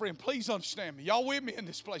help us, friend. Please understand me. Y'all with me in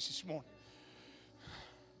this place this morning?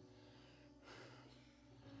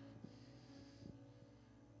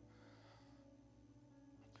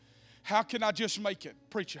 How can I just make it,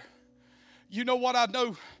 preacher? You know what I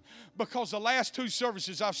know? Because the last two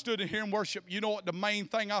services I've stood in here and worship, you know what the main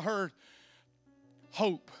thing I heard?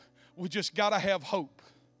 Hope. We just got to have hope.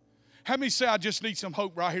 How many say I just need some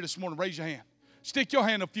hope right here this morning? Raise your hand. Stick your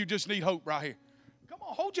hand up if you just need hope right here. Come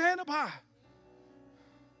on, hold your hand up high.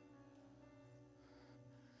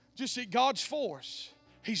 Just see, God's for us.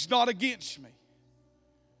 He's not against me.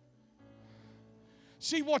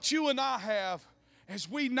 See, what you and I have, as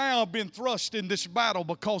we now have been thrust in this battle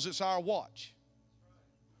because it's our watch.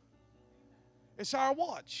 It's our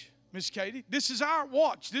watch, Miss Katie. This is our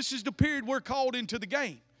watch. This is the period we're called into the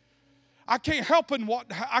game. I can't help that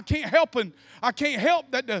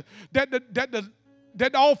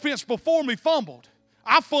the offense before me fumbled.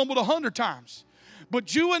 I fumbled 100 times.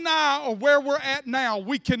 But you and I are where we're at now.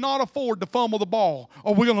 We cannot afford to fumble the ball,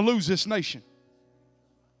 or we're going to lose this nation.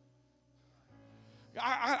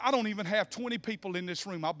 I don't even have 20 people in this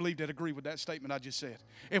room, I believe, that agree with that statement I just said.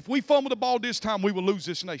 If we fumble the ball this time, we will lose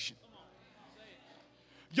this nation.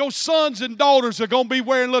 Your sons and daughters are going to be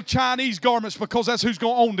wearing little Chinese garments because that's who's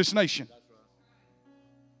going to own this nation.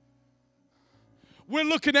 We're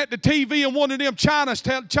looking at the TV and one of them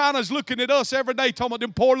China's looking at us every day talking about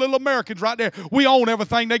them poor little Americans right there. We own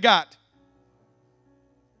everything they got.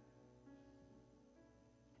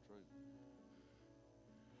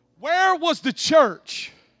 Where was the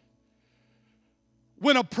church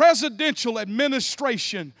when a presidential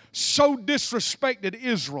administration so disrespected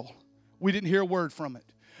Israel? We didn't hear a word from it.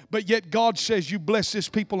 But yet God says, you bless this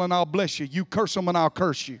people and I'll bless you. You curse them and I'll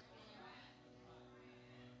curse you.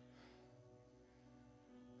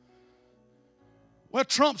 Well,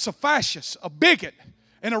 Trump's a fascist, a bigot,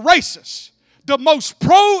 and a racist. The most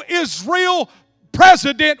pro-Israel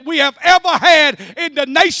president we have ever had in the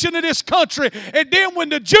nation of this country. And then when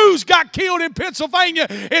the Jews got killed in Pennsylvania,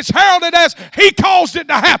 it's heralded as he caused it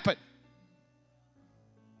to happen.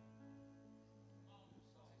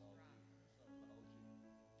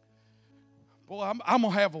 Boy, I'm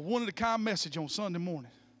going to have a one-of-a-kind message on Sunday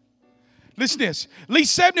morning. Listen to this. At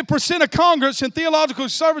least 70% of Congress and theological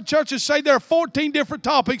conservative churches say there are 14 different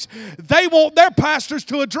topics they want their pastors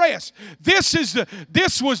to address. This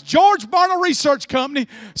was George Barna Research Company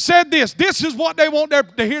said this. This is what they want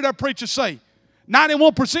to hear their preachers say.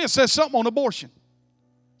 91% says something on abortion.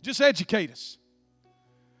 Just educate us.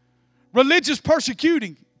 Religious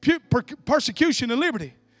persecution and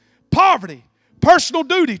liberty. Poverty. Personal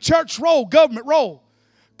duty. Church role. Government role.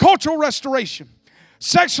 Cultural restoration.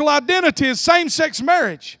 Sexual identity and same-sex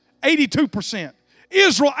marriage, 82%.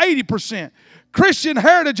 Israel, 80%. Christian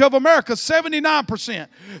heritage of America, 79%.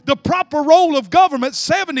 The proper role of government,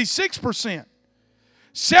 76%.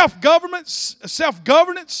 Self-governance,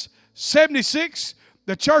 76%.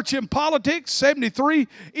 The church in politics, 73%.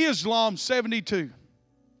 Islam, 72%.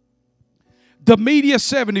 The media,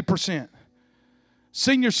 70%.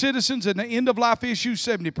 Senior citizens and the end-of-life issues,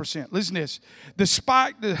 70%. Listen to this.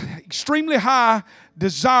 Despite the extremely high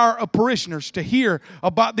desire of parishioners to hear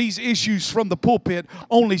about these issues from the pulpit,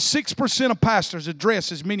 only 6% of pastors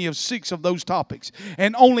address as many as 6 of those topics.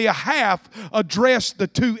 And only a half address the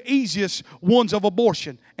 2 easiest ones of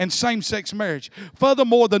abortion and same-sex marriage.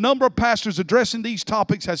 Furthermore, the number of pastors addressing these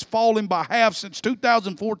topics has fallen by half since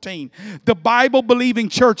 2014. The Bible-believing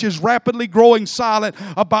church is rapidly growing silent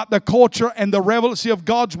about the culture and the relevancy of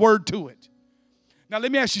God's word to it. Now,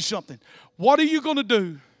 let me ask you something. What are you going to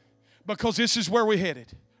do? Because this is where we're headed,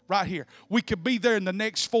 right here. We could be there in the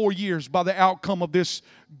next 4 years by the outcome of this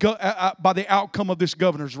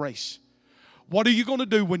governor's race. What are you going to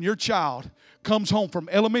do when your child comes home from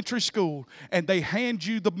elementary school and they hand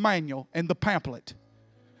you the manual and the pamphlet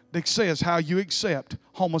that says how you accept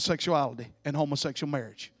homosexuality and homosexual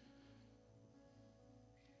marriage?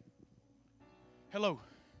 Hello.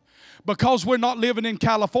 Because we're not living in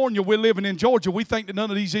California, we're living in Georgia, we think that none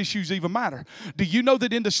of these issues even matter. Do you know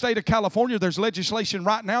that in the state of California, there's legislation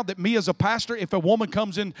right now that me as a pastor, if a woman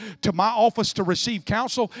comes into my office to receive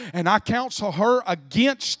counsel, and I counsel her and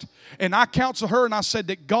I said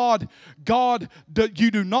that God, you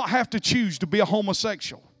do not have to choose to be a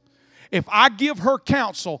homosexual. If I give her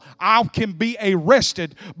counsel, I can be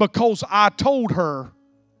arrested because I told her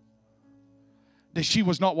that she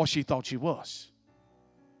was not what she thought she was.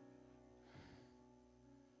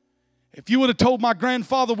 If you would have told my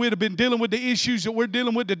grandfather we'd have been dealing with the issues that we're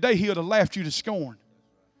dealing with today, he would have laughed you to scorn.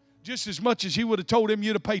 Just as much as he would have told him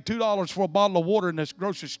you'd have paid $2 for a bottle of water in this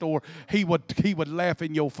grocery store, he would laugh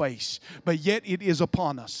in your face. But yet it is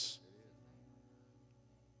upon us.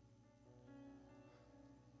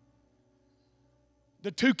 The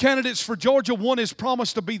 2 candidates for Georgia, one is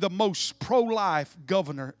promised to be the most pro-life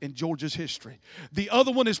governor in Georgia's history. The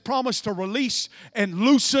other one is promised to release and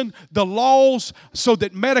loosen the laws so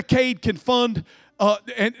that Medicaid can fund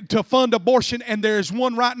abortion. And there's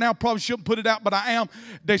one right now, probably shouldn't put it out, but I am.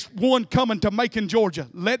 There's one coming to Macon, Georgia.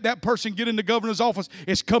 Let that person get in the governor's office.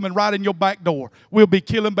 It's coming right in your back door. We'll be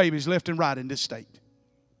killing babies left and right in this state.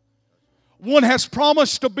 One has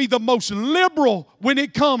promised to be the most liberal when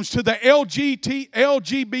it comes to the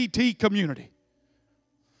LGBT community.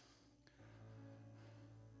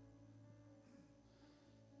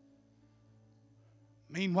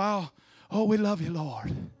 Meanwhile, oh, we love you,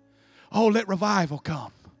 Lord. Oh, let revival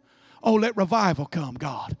come. Oh, let revival come,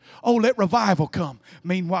 God. Oh, let revival come.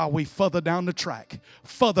 Meanwhile, we further down the track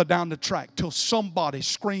till somebody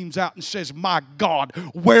screams out and says, my God,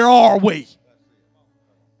 where are we?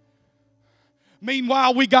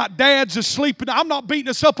 Meanwhile, we got dads asleep. I'm not beating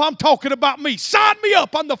us up. I'm talking about me. Sign me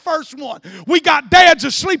up. I'm the first one. We got dads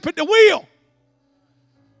asleep at the wheel.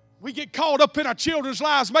 We get caught up in our children's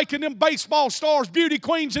lives, making them baseball stars, beauty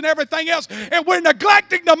queens, and everything else. And we're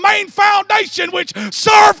neglecting the main foundation, which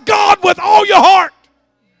serve God with all your heart.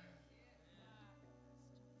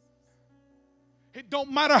 It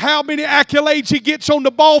don't matter how many accolades he gets on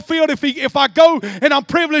the ball field. If I go and I'm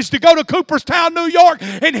privileged to go to Cooperstown, New York,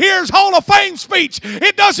 and here's Hall of Fame speech,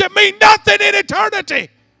 it doesn't mean nothing in eternity.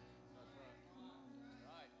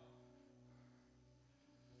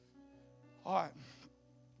 All right.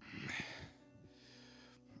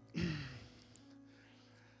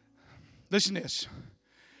 Listen to this.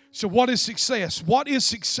 So what is success? What is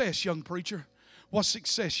success, young preacher? What's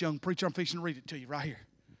success, young preacher? I'm fixing to read it to you right here.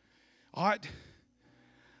 All right.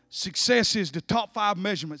 Success is the top 5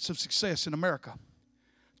 measurements of success in America.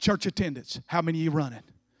 Church attendance. How many you running?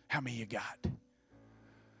 How many you got?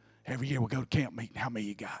 Every year we go to camp meeting. How many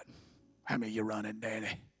you got? How many you running, Daddy?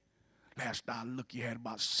 Last I looked, you had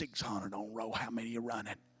about 600 on roll. How many you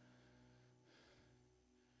running?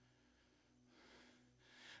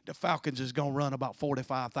 The Falcons is going to run about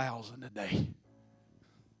 45,000 today.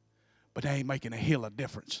 But they ain't making a hill of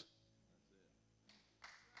difference.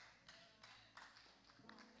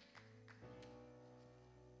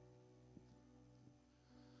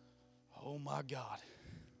 Oh, my God.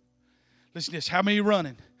 Listen to this. How many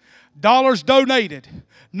running? Dollars donated.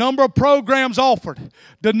 Number of programs offered.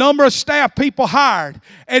 The number of staff people hired.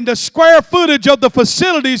 And the square footage of the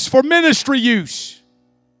facilities for ministry use.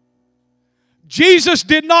 Jesus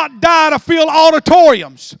did not die to fill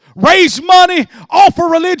auditoriums, raise money, offer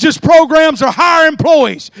religious programs, or hire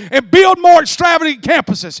employees, and build more extravagant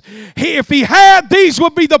campuses. If he had, these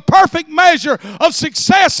would be the perfect measure of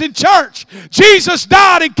success in church. Jesus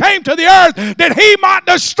died and came to the earth that he might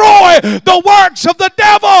destroy the works of the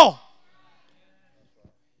devil.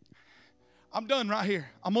 I'm done right here.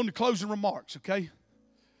 I'm on the closing remarks, okay?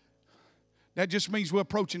 That just means we're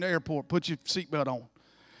approaching the airport. Put your seatbelt on.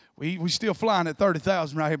 We still flying at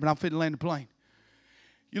 30,000 right here, but I'm fitting to land the plane.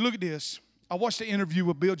 You look at this. I watched an interview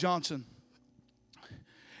with Bill Johnson,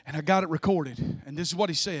 and I got it recorded. And this is what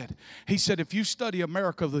he said. He said, if you study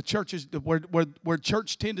America, the churches where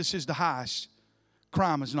church attendance is the highest,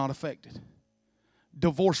 crime is not affected.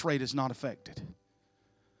 Divorce rate is not affected.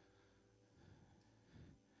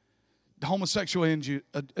 The homosexual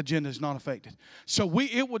agenda is not affected. So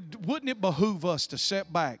wouldn't it behoove us to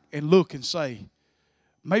step back and look and say,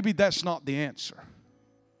 maybe that's not the answer.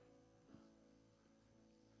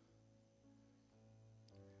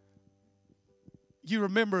 You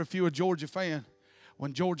remember, if you're a Georgia fan,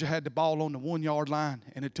 when Georgia had the ball on the 1-yard line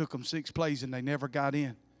and it took them 6 plays and they never got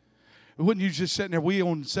in. Wouldn't you just sitting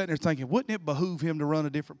there thinking, wouldn't it behoove him to run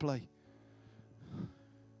a different play?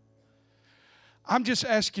 I'm just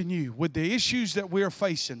asking you, with the issues that we're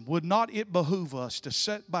facing, would not it behoove us to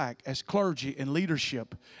sit back as clergy and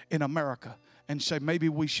leadership in America and say, maybe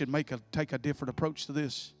we should take a different approach to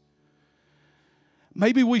this?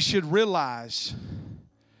 Maybe we should realize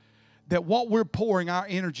that what we're pouring our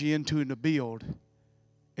energy into in the build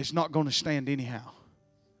is not going to stand anyhow.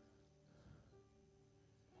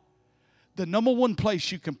 The number one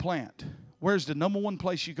place you can plant. Where's the number one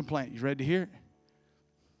place you can plant? You ready to hear it?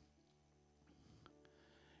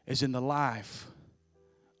 Is in the life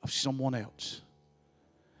of someone else.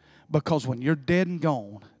 Because when you're dead and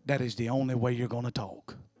gone, that is the only way you're going to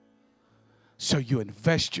talk. So you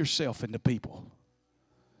invest yourself into people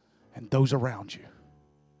and those around you.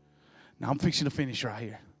 Now I'm fixing to finish right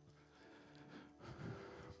here.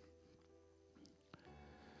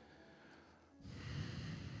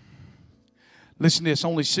 Listen to this.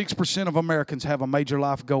 Only 6% of Americans have a major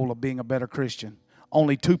life goal of being a better Christian.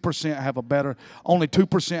 Only 2%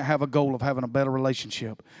 have a goal of having a better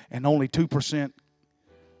relationship. And only 2%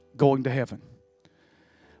 going to heaven.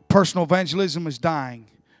 Personal evangelism is dying.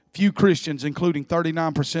 Few Christians, including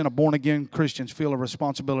 39% of born-again Christians, feel a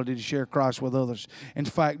responsibility to share Christ with others. In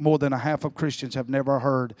fact, more than a half of Christians have never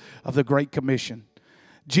heard of the Great Commission.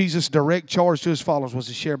 Jesus' direct charge to his followers was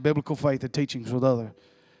to share biblical faith and teachings with others.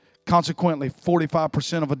 Consequently,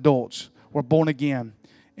 45% of adults were born again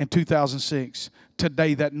in 2006.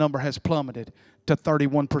 Today, that number has plummeted to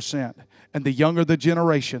 31%. And the younger the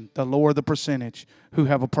generation, the lower the percentage who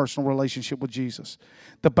have a personal relationship with Jesus.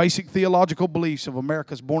 The basic theological beliefs of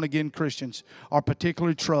America's born-again Christians are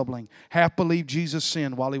particularly troubling. Half believe Jesus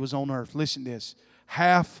sinned while he was on earth. Listen to this.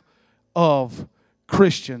 Half of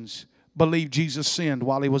Christians believe Jesus sinned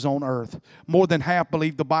while he was on earth. More than half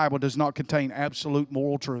believe the Bible does not contain absolute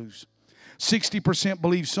moral truths. 60%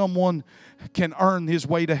 believe someone can earn his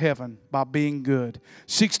way to heaven by being good.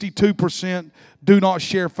 62% do not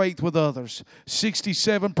share faith with others.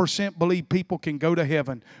 67% believe people can go to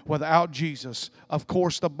heaven without Jesus. Of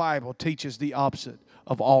course, the Bible teaches the opposite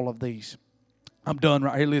of all of these. I'm done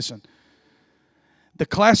right here. Listen. The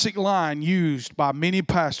classic line used by many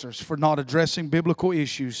pastors for not addressing biblical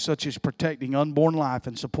issues such as protecting unborn life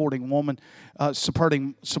and supporting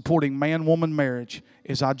man-woman marriage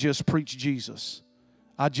is, I just preach Jesus.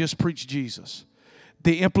 I just preach Jesus.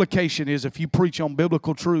 The implication is, if you preach on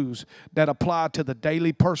biblical truths that apply to the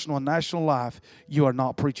daily, personal, and national life, you are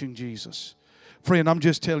not preaching Jesus. Friend, I'm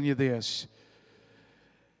just telling you this.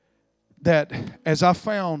 That as I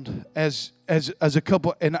found as a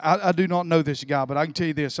couple, and I do not know this guy, but I can tell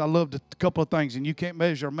you this. I loved a couple of things, and you can't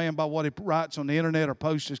measure a man by what he writes on the internet or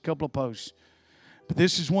posts a couple of posts. But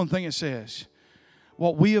this is one thing it says.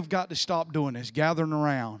 What we have got to stop doing is gathering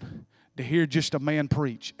around to hear just a man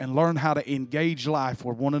preach and learn how to engage life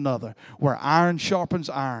with one another, where iron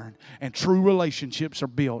sharpens iron and true relationships are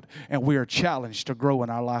built, and we are challenged to grow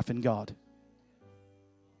in our life in God.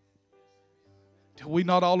 Do we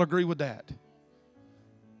not all agree with that?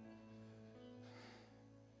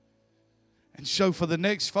 And so for the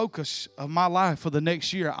next focus of my life for the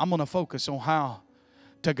next year, I'm going to focus on how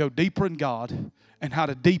to go deeper in God and how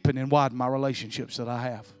to deepen and widen my relationships that I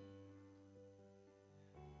have.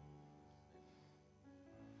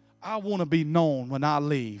 I want to be known when I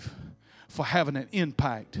leave for having an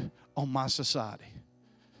impact on my society.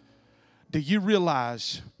 Do you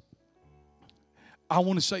realize, I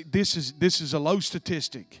want to say this is a low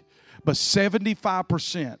statistic, but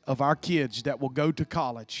 75% of our kids that will go to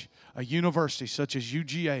college, a university such as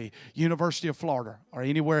UGA, University of Florida, or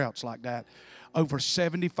anywhere else like that, over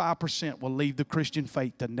 75% will leave the Christian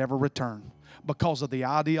faith to never return because of the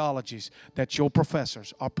ideologies that your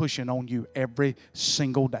professors are pushing on you every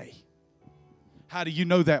single day. How do you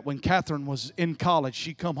know that? When Catherine was in college,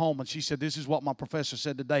 she come home and she said, this is what my professor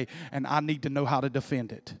said today, and I need to know how to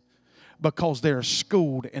defend it. Because they're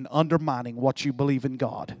schooled in undermining what you believe in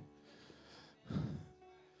God.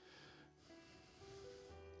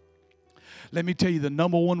 Let me tell you the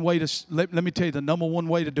number one way to let me tell you the number one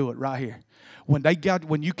way to do it right here.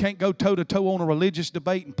 When you can't go toe to toe on a religious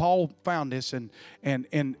debate, and Paul found this and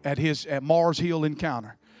at Mars Hill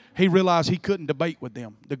encounter, he realized he couldn't debate with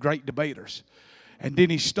them, the great debaters. And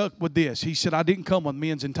then he stuck with this. He said, I didn't come with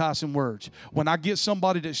men's enticing words. When I get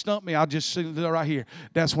somebody that stumped me, I'll just sit there right here.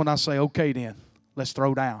 That's when I say, okay then, let's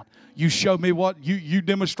throw down. You show me what, you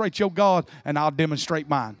demonstrate your God, and I'll demonstrate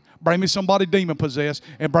mine. Bring me somebody demon-possessed,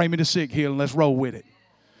 and bring me the sick healed, and let's roll with it.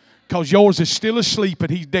 Because yours is still asleep,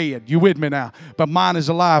 and he's dead. You with me now? But mine is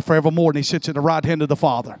alive forevermore, and he sits at the right hand of the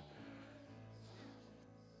Father.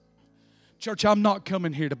 Church, I'm not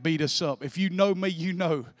coming here to beat us up. If you know me, you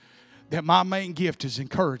know that my main gift is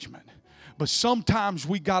encouragement. But sometimes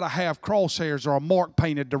we got to have crosshairs or a mark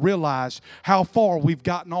painted to realize how far we've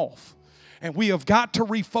gotten off. And we have got to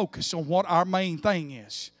refocus on what our main thing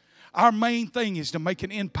is. Our main thing is to make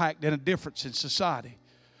an impact and a difference in society.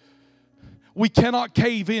 We cannot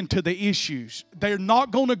cave into the issues. They're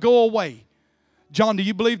not going to go away. John, do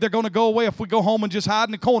you believe they're going to go away if we go home and just hide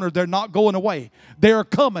in the corner? They're not going away. They're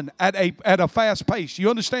coming at a fast pace. You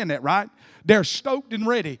understand that, right? They're stoked and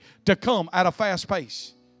ready to come at a fast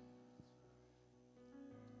pace.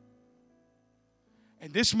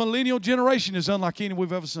 And this millennial generation is unlike any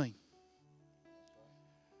we've ever seen.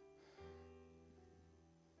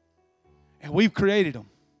 And we've created them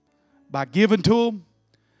by giving to them,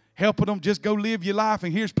 helping them just go live your life,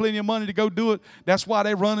 and here's plenty of money to go do it. That's why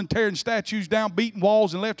they run and tearing statues down, beating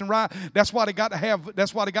walls and left and right. That's why they got to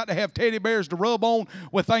have teddy bears to rub on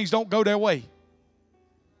when things don't go their way.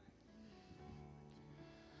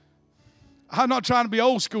 I'm not trying to be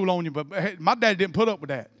old school on you, but my daddy didn't put up with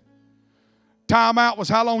that. Time out was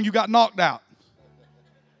how long you got knocked out.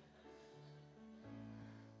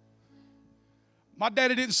 My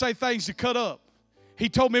daddy didn't say things to cut up. He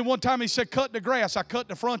told me one time, he said, cut the grass. I cut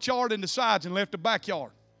the front yard and the sides and left the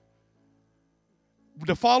backyard.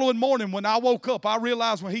 The following morning when I woke up, I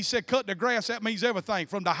realized when he said cut the grass, that means everything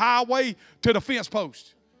from the highway to the fence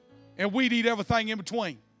post. And we'd eat everything in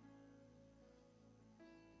between.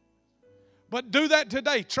 But do that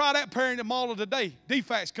today. Try that parenting model today.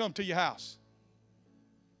 Defects come to your house.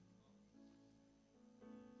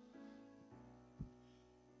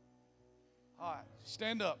 All right,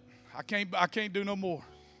 stand up. I can't do no more.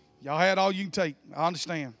 Y'all had all you can take. I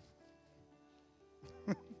understand.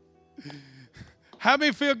 How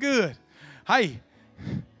many feel good? Hey,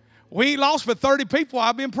 we ain't lost but 30 people.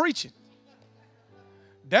 I've been preaching.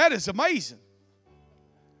 That is amazing.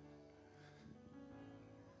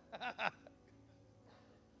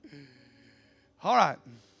 All right.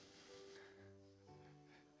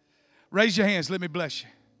 Raise your hands. Let me bless you.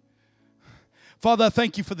 Father, I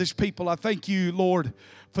thank you for this people. I thank you, Lord,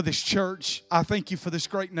 for this church. I thank you for this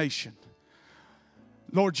great nation.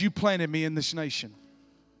 Lord, you planted me in this nation.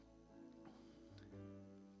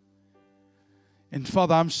 And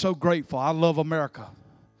Father, I'm so grateful. I love America.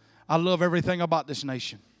 I love everything about this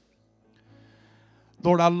nation.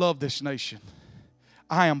 Lord, I love this nation.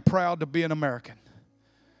 I am proud to be an American.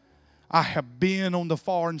 I have been on the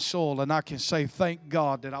foreign soil, and I can say thank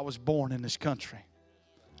God that I was born in this country.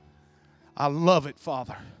 I love it,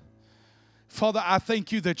 Father. Father, I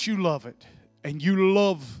thank you that you love it, and you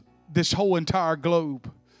love this whole entire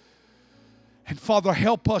globe. And Father,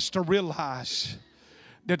 help us to realize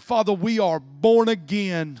that, Father, we are born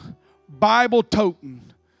again, Bible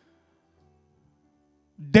toting,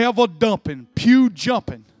 devil dumping, pew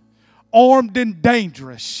jumping, armed and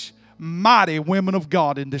dangerous, mighty women of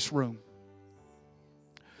God in this room.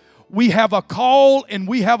 We have a call and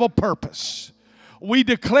we have a purpose. We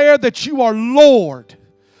declare that you are Lord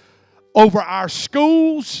over our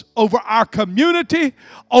schools, over our community,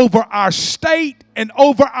 over our state, and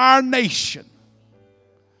over our nation.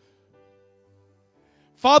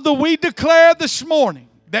 Father, we declare this morning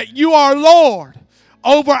that you are Lord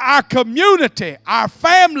over our community, our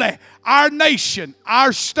family, our nation,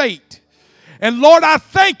 our state. And Lord, I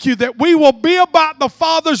thank you that we will be about the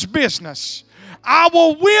Father's business. I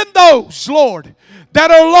will win those, Lord, that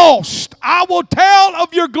are lost. I will tell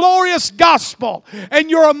of your glorious gospel and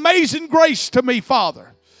your amazing grace to me,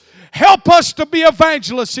 Father. Help us to be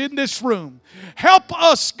evangelists in this room. Help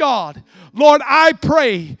us, God. Lord, I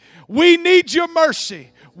pray we need your mercy.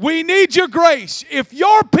 We need your grace. If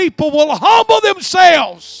your people will humble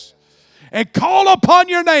themselves and call upon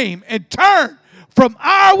your name and turn from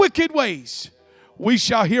our wicked ways, we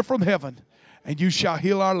shall hear from heaven and you shall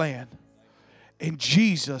heal our land. In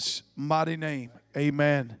Jesus' mighty name,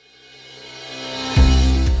 amen.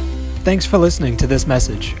 Thanks for listening to this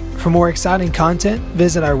message. For more exciting content,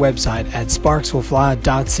 visit our website at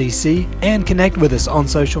sparkswillfly.cc and connect with us on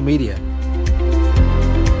social media.